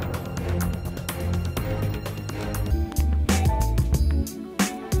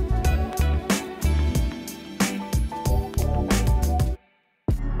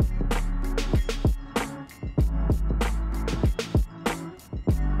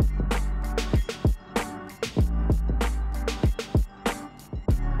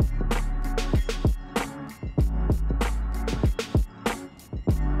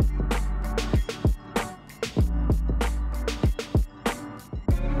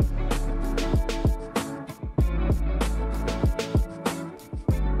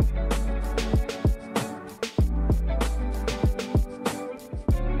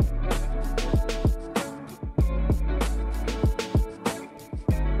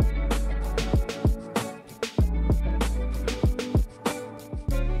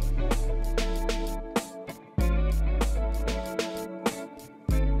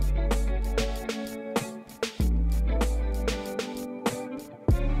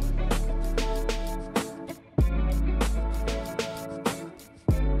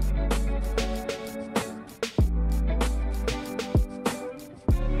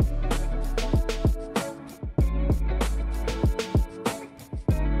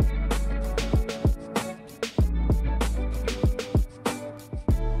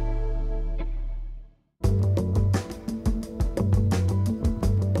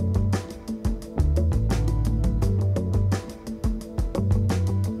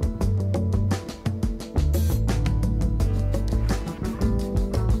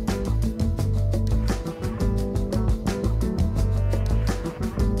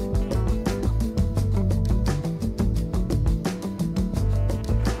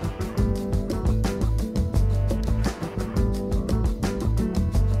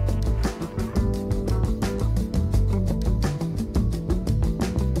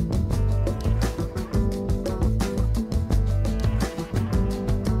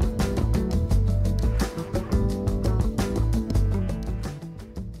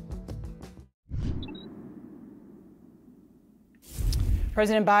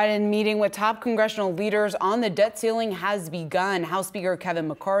 President Biden meeting with top congressional leaders on the debt ceiling has begun. House Speaker Kevin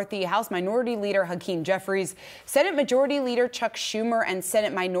McCarthy, House Minority Leader Hakeem Jeffries, Senate Majority Leader Chuck Schumer, and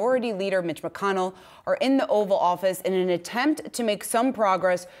Senate Minority Leader Mitch McConnell are in the Oval Office in an attempt to make some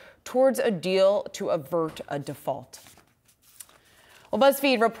progress towards a deal to avert a default. Well,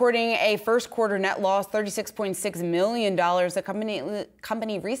 BuzzFeed reporting a first quarter net loss, $36.6 million. The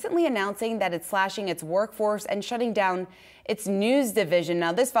company recently announcing that it's slashing its workforce and shutting down its news division.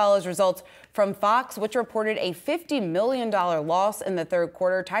 Now, this follows results from Fox, which reported a $50 million loss in the third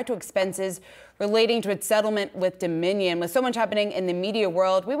quarter tied to expenses relating to its settlement with Dominion. With so much happening in the media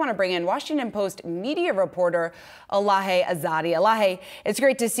world, we want to bring in Washington Post media reporter Elahe Azadi. Elahe, it's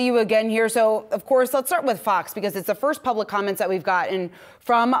great to see you again here. So, of course, let's start with Fox because it's the first public comments that we've gotten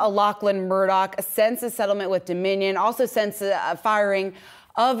from Lachlan Murdoch since the settlement with Dominion, also since the firing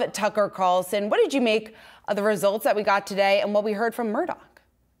of Tucker Carlson. What did you make of the results that we got today and what we heard from Murdoch?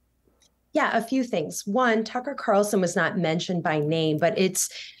 Yeah, a few things. One, Tucker Carlson was not mentioned by name, but it's,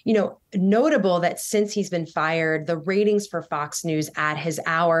 notable that since he's been fired, the ratings for Fox News at his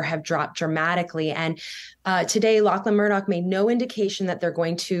hour have dropped dramatically. And today, Lachlan Murdoch made no indication that they're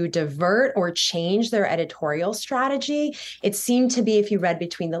going to divert or change their editorial strategy. It seemed to be, if you read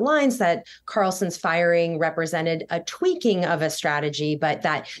between the lines, that Carlson's firing represented a tweaking of a strategy, but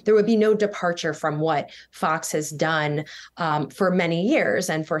that there would be no departure from what Fox has done for many years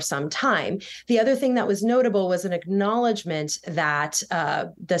and for some time. The other thing that was notable was an acknowledgement that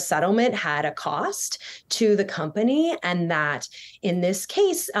the settlement had a cost to the company, and that in this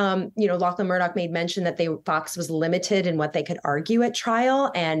case, Lachlan Murdoch made mention that Fox was limited in what they could argue at trial,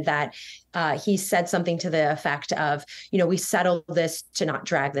 and that he said something to the effect of, we settled this to not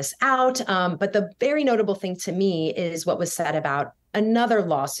drag this out. But the very notable thing to me is what was said about another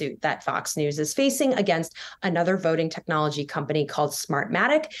lawsuit that Fox News is facing against another voting technology company called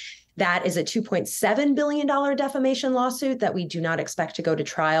Smartmatic. That is a $2.7 billion defamation lawsuit that we do not expect to go to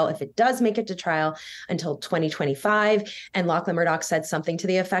trial, if it does make it to trial, until 2025. And Lachlan Murdoch said something to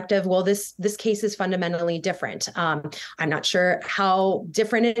the effect of, well, this case is fundamentally different. I'm not sure how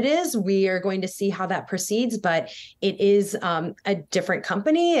different it is. We are going to see how that proceeds, but it is a different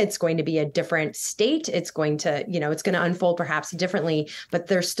company. It's going to be a different state. It's going to, it's going to unfold perhaps differently, but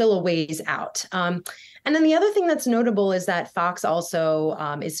there's still a ways out. And then the other thing that's notable is that Fox also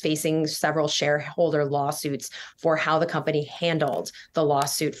is facing several shareholder lawsuits for how the company handled the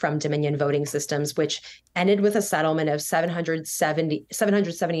lawsuit from Dominion Voting Systems, which ended with a settlement of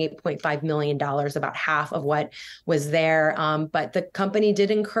 $778.5 million, about half of what was there. But the company did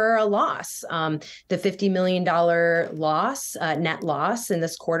incur a loss. The $50 million loss, net loss in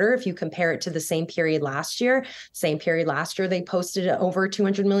this quarter, if you compare it to the same period last year, they posted an over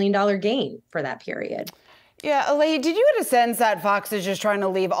 $200 million gain for that period. Yeah, Elahe, did you get a sense that Fox is just trying to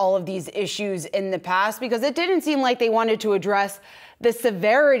leave all of these issues in the past? Because it didn't seem like they wanted to address the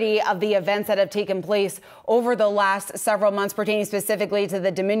severity of the events that have taken place over the last several months, pertaining specifically to the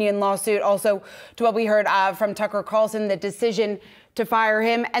Dominion lawsuit, also to what we heard from Tucker Carlson, the decision to fire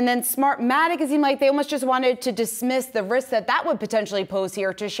him. And then Smartmatic, it seemed like they almost just wanted to dismiss the risk that would potentially pose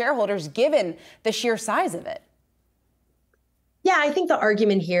here to shareholders, given the sheer size of it. Yeah, I think the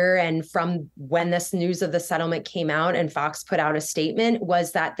argument here, and from when this news of the settlement came out and Fox put out a statement,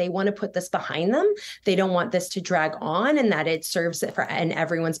 was that they want to put this behind them. They don't want this to drag on, and that it serves in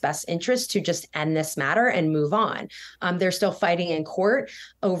everyone's best interest to just end this matter and move on. They're still fighting in court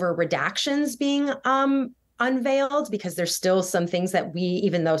over redactions being unveiled, because there's still some things that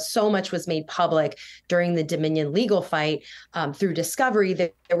even though so much was made public during the Dominion legal fight through discovery,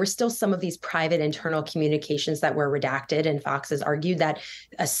 there were still some of these private internal communications that were redacted. And Fox has argued that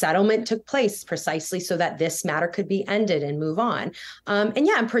a settlement took place precisely so that this matter could be ended and move on.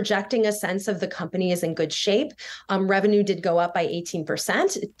 I'm projecting a sense of the company is in good shape. Revenue did go up by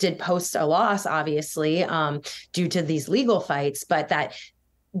 18%. It did post a loss, obviously, due to these legal fights, but that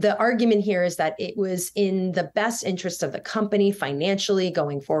the argument here is that it was in the best interest of the company financially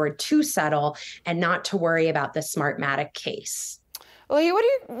going forward to settle and not to worry about the Smartmatic case. Well,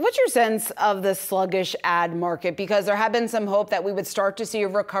 what's your sense of the sluggish ad market? Because there had been some hope that we would start to see a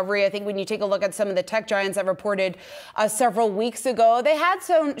recovery. I think when you take a look at some of the tech giants that reported several weeks ago, they had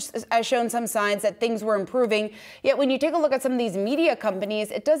shown some signs that things were improving. Yet when you take a look at some of these media companies,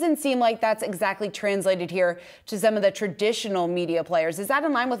 it doesn't seem like that's exactly translated here to some of the traditional media players. Is that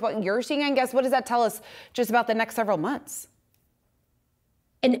in line with what you're seeing? I guess, what does that tell us just about the next several months?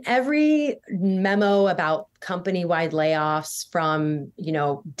 In every memo about company-wide layoffs from,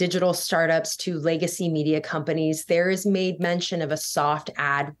 digital startups to legacy media companies, there is made mention of a soft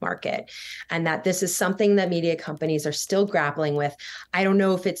ad market, and that this is something that media companies are still grappling with. I don't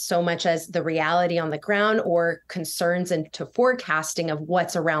know if it's so much as the reality on the ground or concerns into forecasting of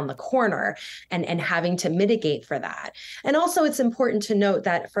what's around the corner and having to mitigate for that. And also it's important to note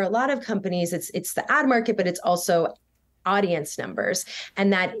that for a lot of companies, it's the ad market, but it's also audience numbers,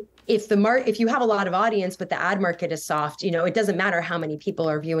 and that if you have a lot of audience but the ad market is soft, it doesn't matter how many people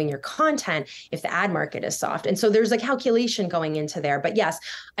are viewing your content if the ad market is soft. And so there's a calculation going into there. But yes,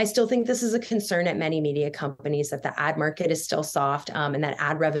 I still think this is a concern at many media companies, that the ad market is still soft, and that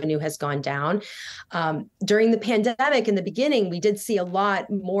ad revenue has gone down. During the pandemic, in the beginning, we did see a lot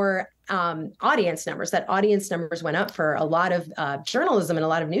more audience numbers. That audience numbers went up for a lot of journalism and a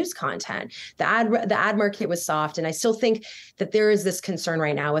lot of news content. The ad market was soft, and I still think that there is this concern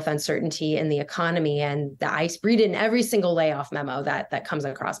right now with uncertainty in the economy, and I read it in every single layoff memo that comes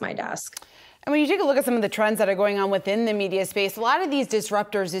across my desk. And when you take a look at some of the trends that are going on within the media space, a lot of these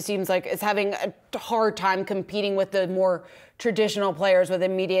disruptors, it seems like, is having a hard time competing with the more traditional players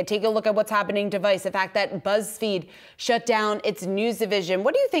within media. Take a look at what's happening to Vice, the fact that BuzzFeed shut down its news division.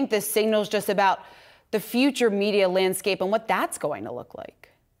 What do you think this signals just about the future media landscape and what that's going to look like?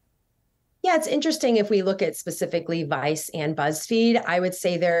 Yeah, it's interesting if we look at specifically Vice and BuzzFeed. I would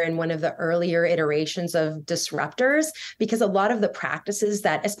say they're in one of the earlier iterations of disruptors, because a lot of the practices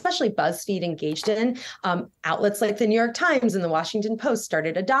that especially BuzzFeed engaged in, outlets like the New York Times and the Washington Post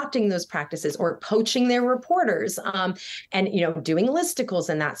started adopting those practices or poaching their reporters, and doing listicles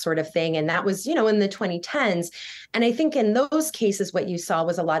and that sort of thing. And that was in the 2010s. And I think in those cases, what you saw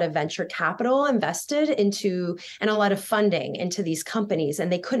was a lot of venture capital invested into and a lot of funding into these companies,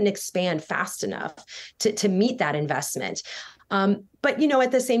 and they couldn't expand fast enough to meet that investment. But, at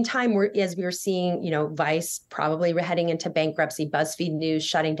the same time, as we were seeing, Vice probably heading into bankruptcy, BuzzFeed News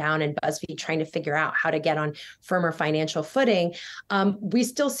shutting down, and BuzzFeed trying to figure out how to get on firmer financial footing. We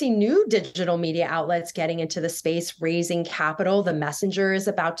still see new digital media outlets getting into the space, raising capital. The Messenger is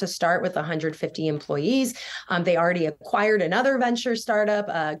about to start with 150 employees. They already acquired another venture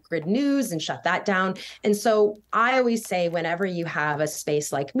startup, Grid News, and shut that down. And so I always say, whenever you have a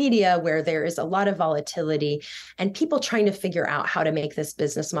space like media where there is a lot of volatility and people trying to figure out how to make this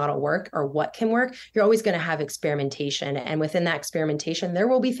business model work or what can work, you're always going to have experimentation. And within that experimentation, there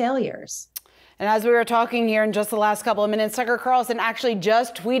will be failures. And as we were talking here in just the last couple of minutes, Tucker Carlson actually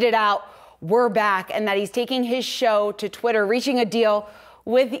just tweeted out, "We're back," and that he's taking his show to Twitter, reaching a deal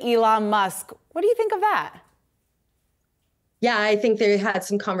with Elon Musk. What do you think of that? Yeah, I think they had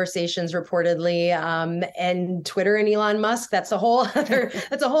some conversations reportedly, and Twitter and Elon Musk. That's a whole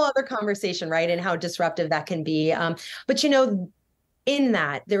other conversation, right? And how disruptive that can be. But in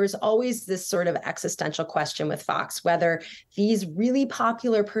that, there is always this sort of existential question with Fox, whether these really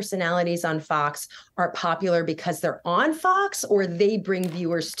popular personalities on Fox are popular because they're on Fox or they bring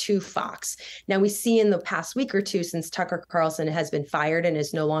viewers to Fox. Now, we see in the past week or two, since Tucker Carlson has been fired and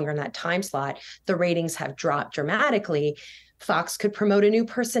is no longer in that time slot, the ratings have dropped dramatically. Fox could promote a new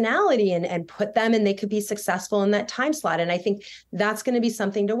personality and put them, and they could be successful in that time slot. And I think that's going to be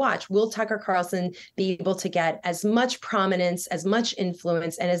something to watch. Will Tucker Carlson be able to get as much prominence, as much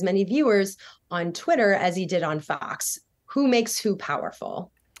influence, and as many viewers on Twitter as he did on Fox? Who makes who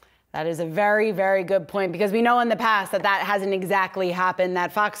powerful? That is a very, very good point, because we know in the past that hasn't exactly happened,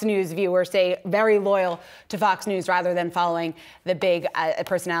 that Fox News viewers stay very loyal to Fox News rather than following the big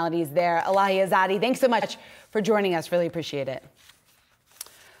personalities there. Elahi Azadi, thanks so much for joining us. Really appreciate it.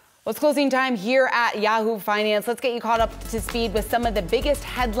 Well, it's closing time here at Yahoo Finance. Let's get you caught up to speed with some of the biggest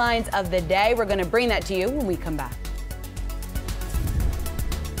headlines of the day. We're going to bring that to you when we come back.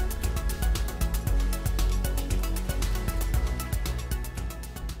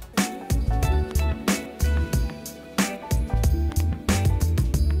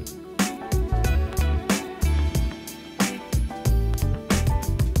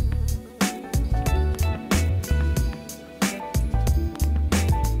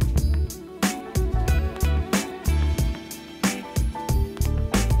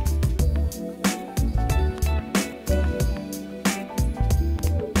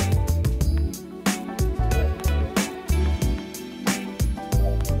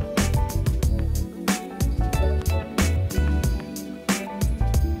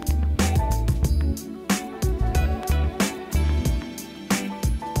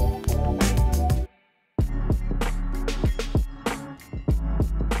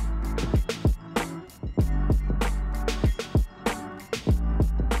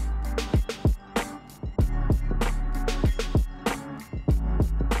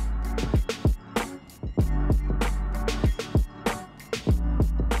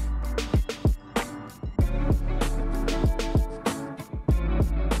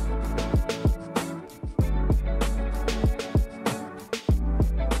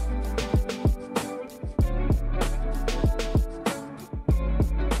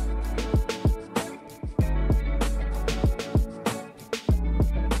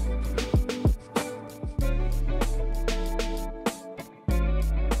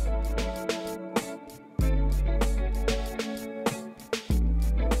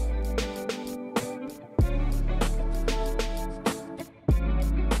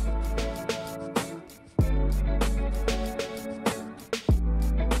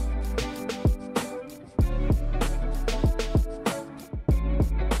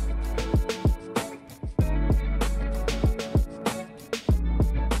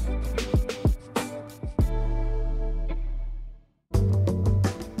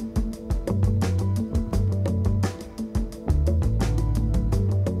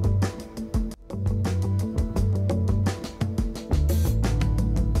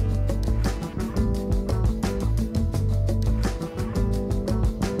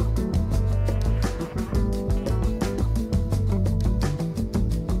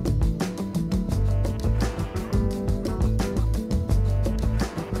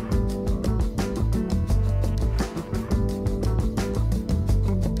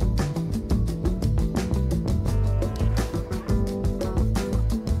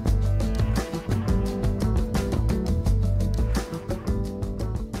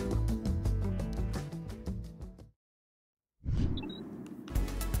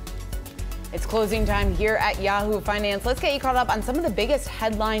 It's closing time here at Yahoo Finance. Let's get you caught up on some of the biggest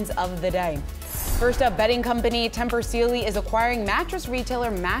headlines of the day. First up, betting company Tempur Sealy is acquiring mattress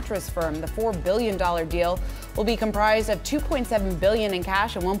retailer Mattress Firm. The $4 billion deal will be comprised of $2.7 billion in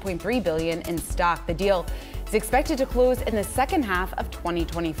cash and $1.3 billion in stock. The deal is expected to close in the second half of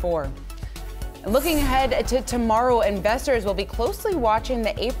 2024. Looking ahead to tomorrow, investors will be closely watching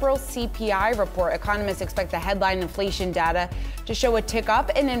the April CPI report. Economists expect the headline inflation data to show a tick up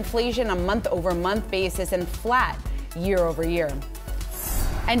in inflation on a month-over-month basis and flat year-over-year.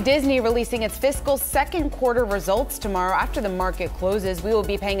 And Disney releasing its fiscal second quarter results tomorrow after the market closes. We will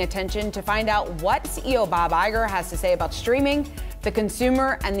be paying attention to find out what CEO Bob Iger has to say about streaming, the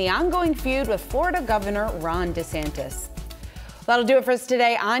consumer, and the ongoing feud with Florida Governor Ron DeSantis. That'll do it for us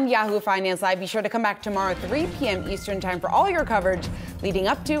today on Yahoo Finance Live. Be sure to come back tomorrow at 3 p.m. Eastern Time for all your coverage leading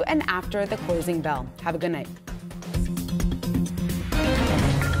up to and after the closing bell. Have a good night.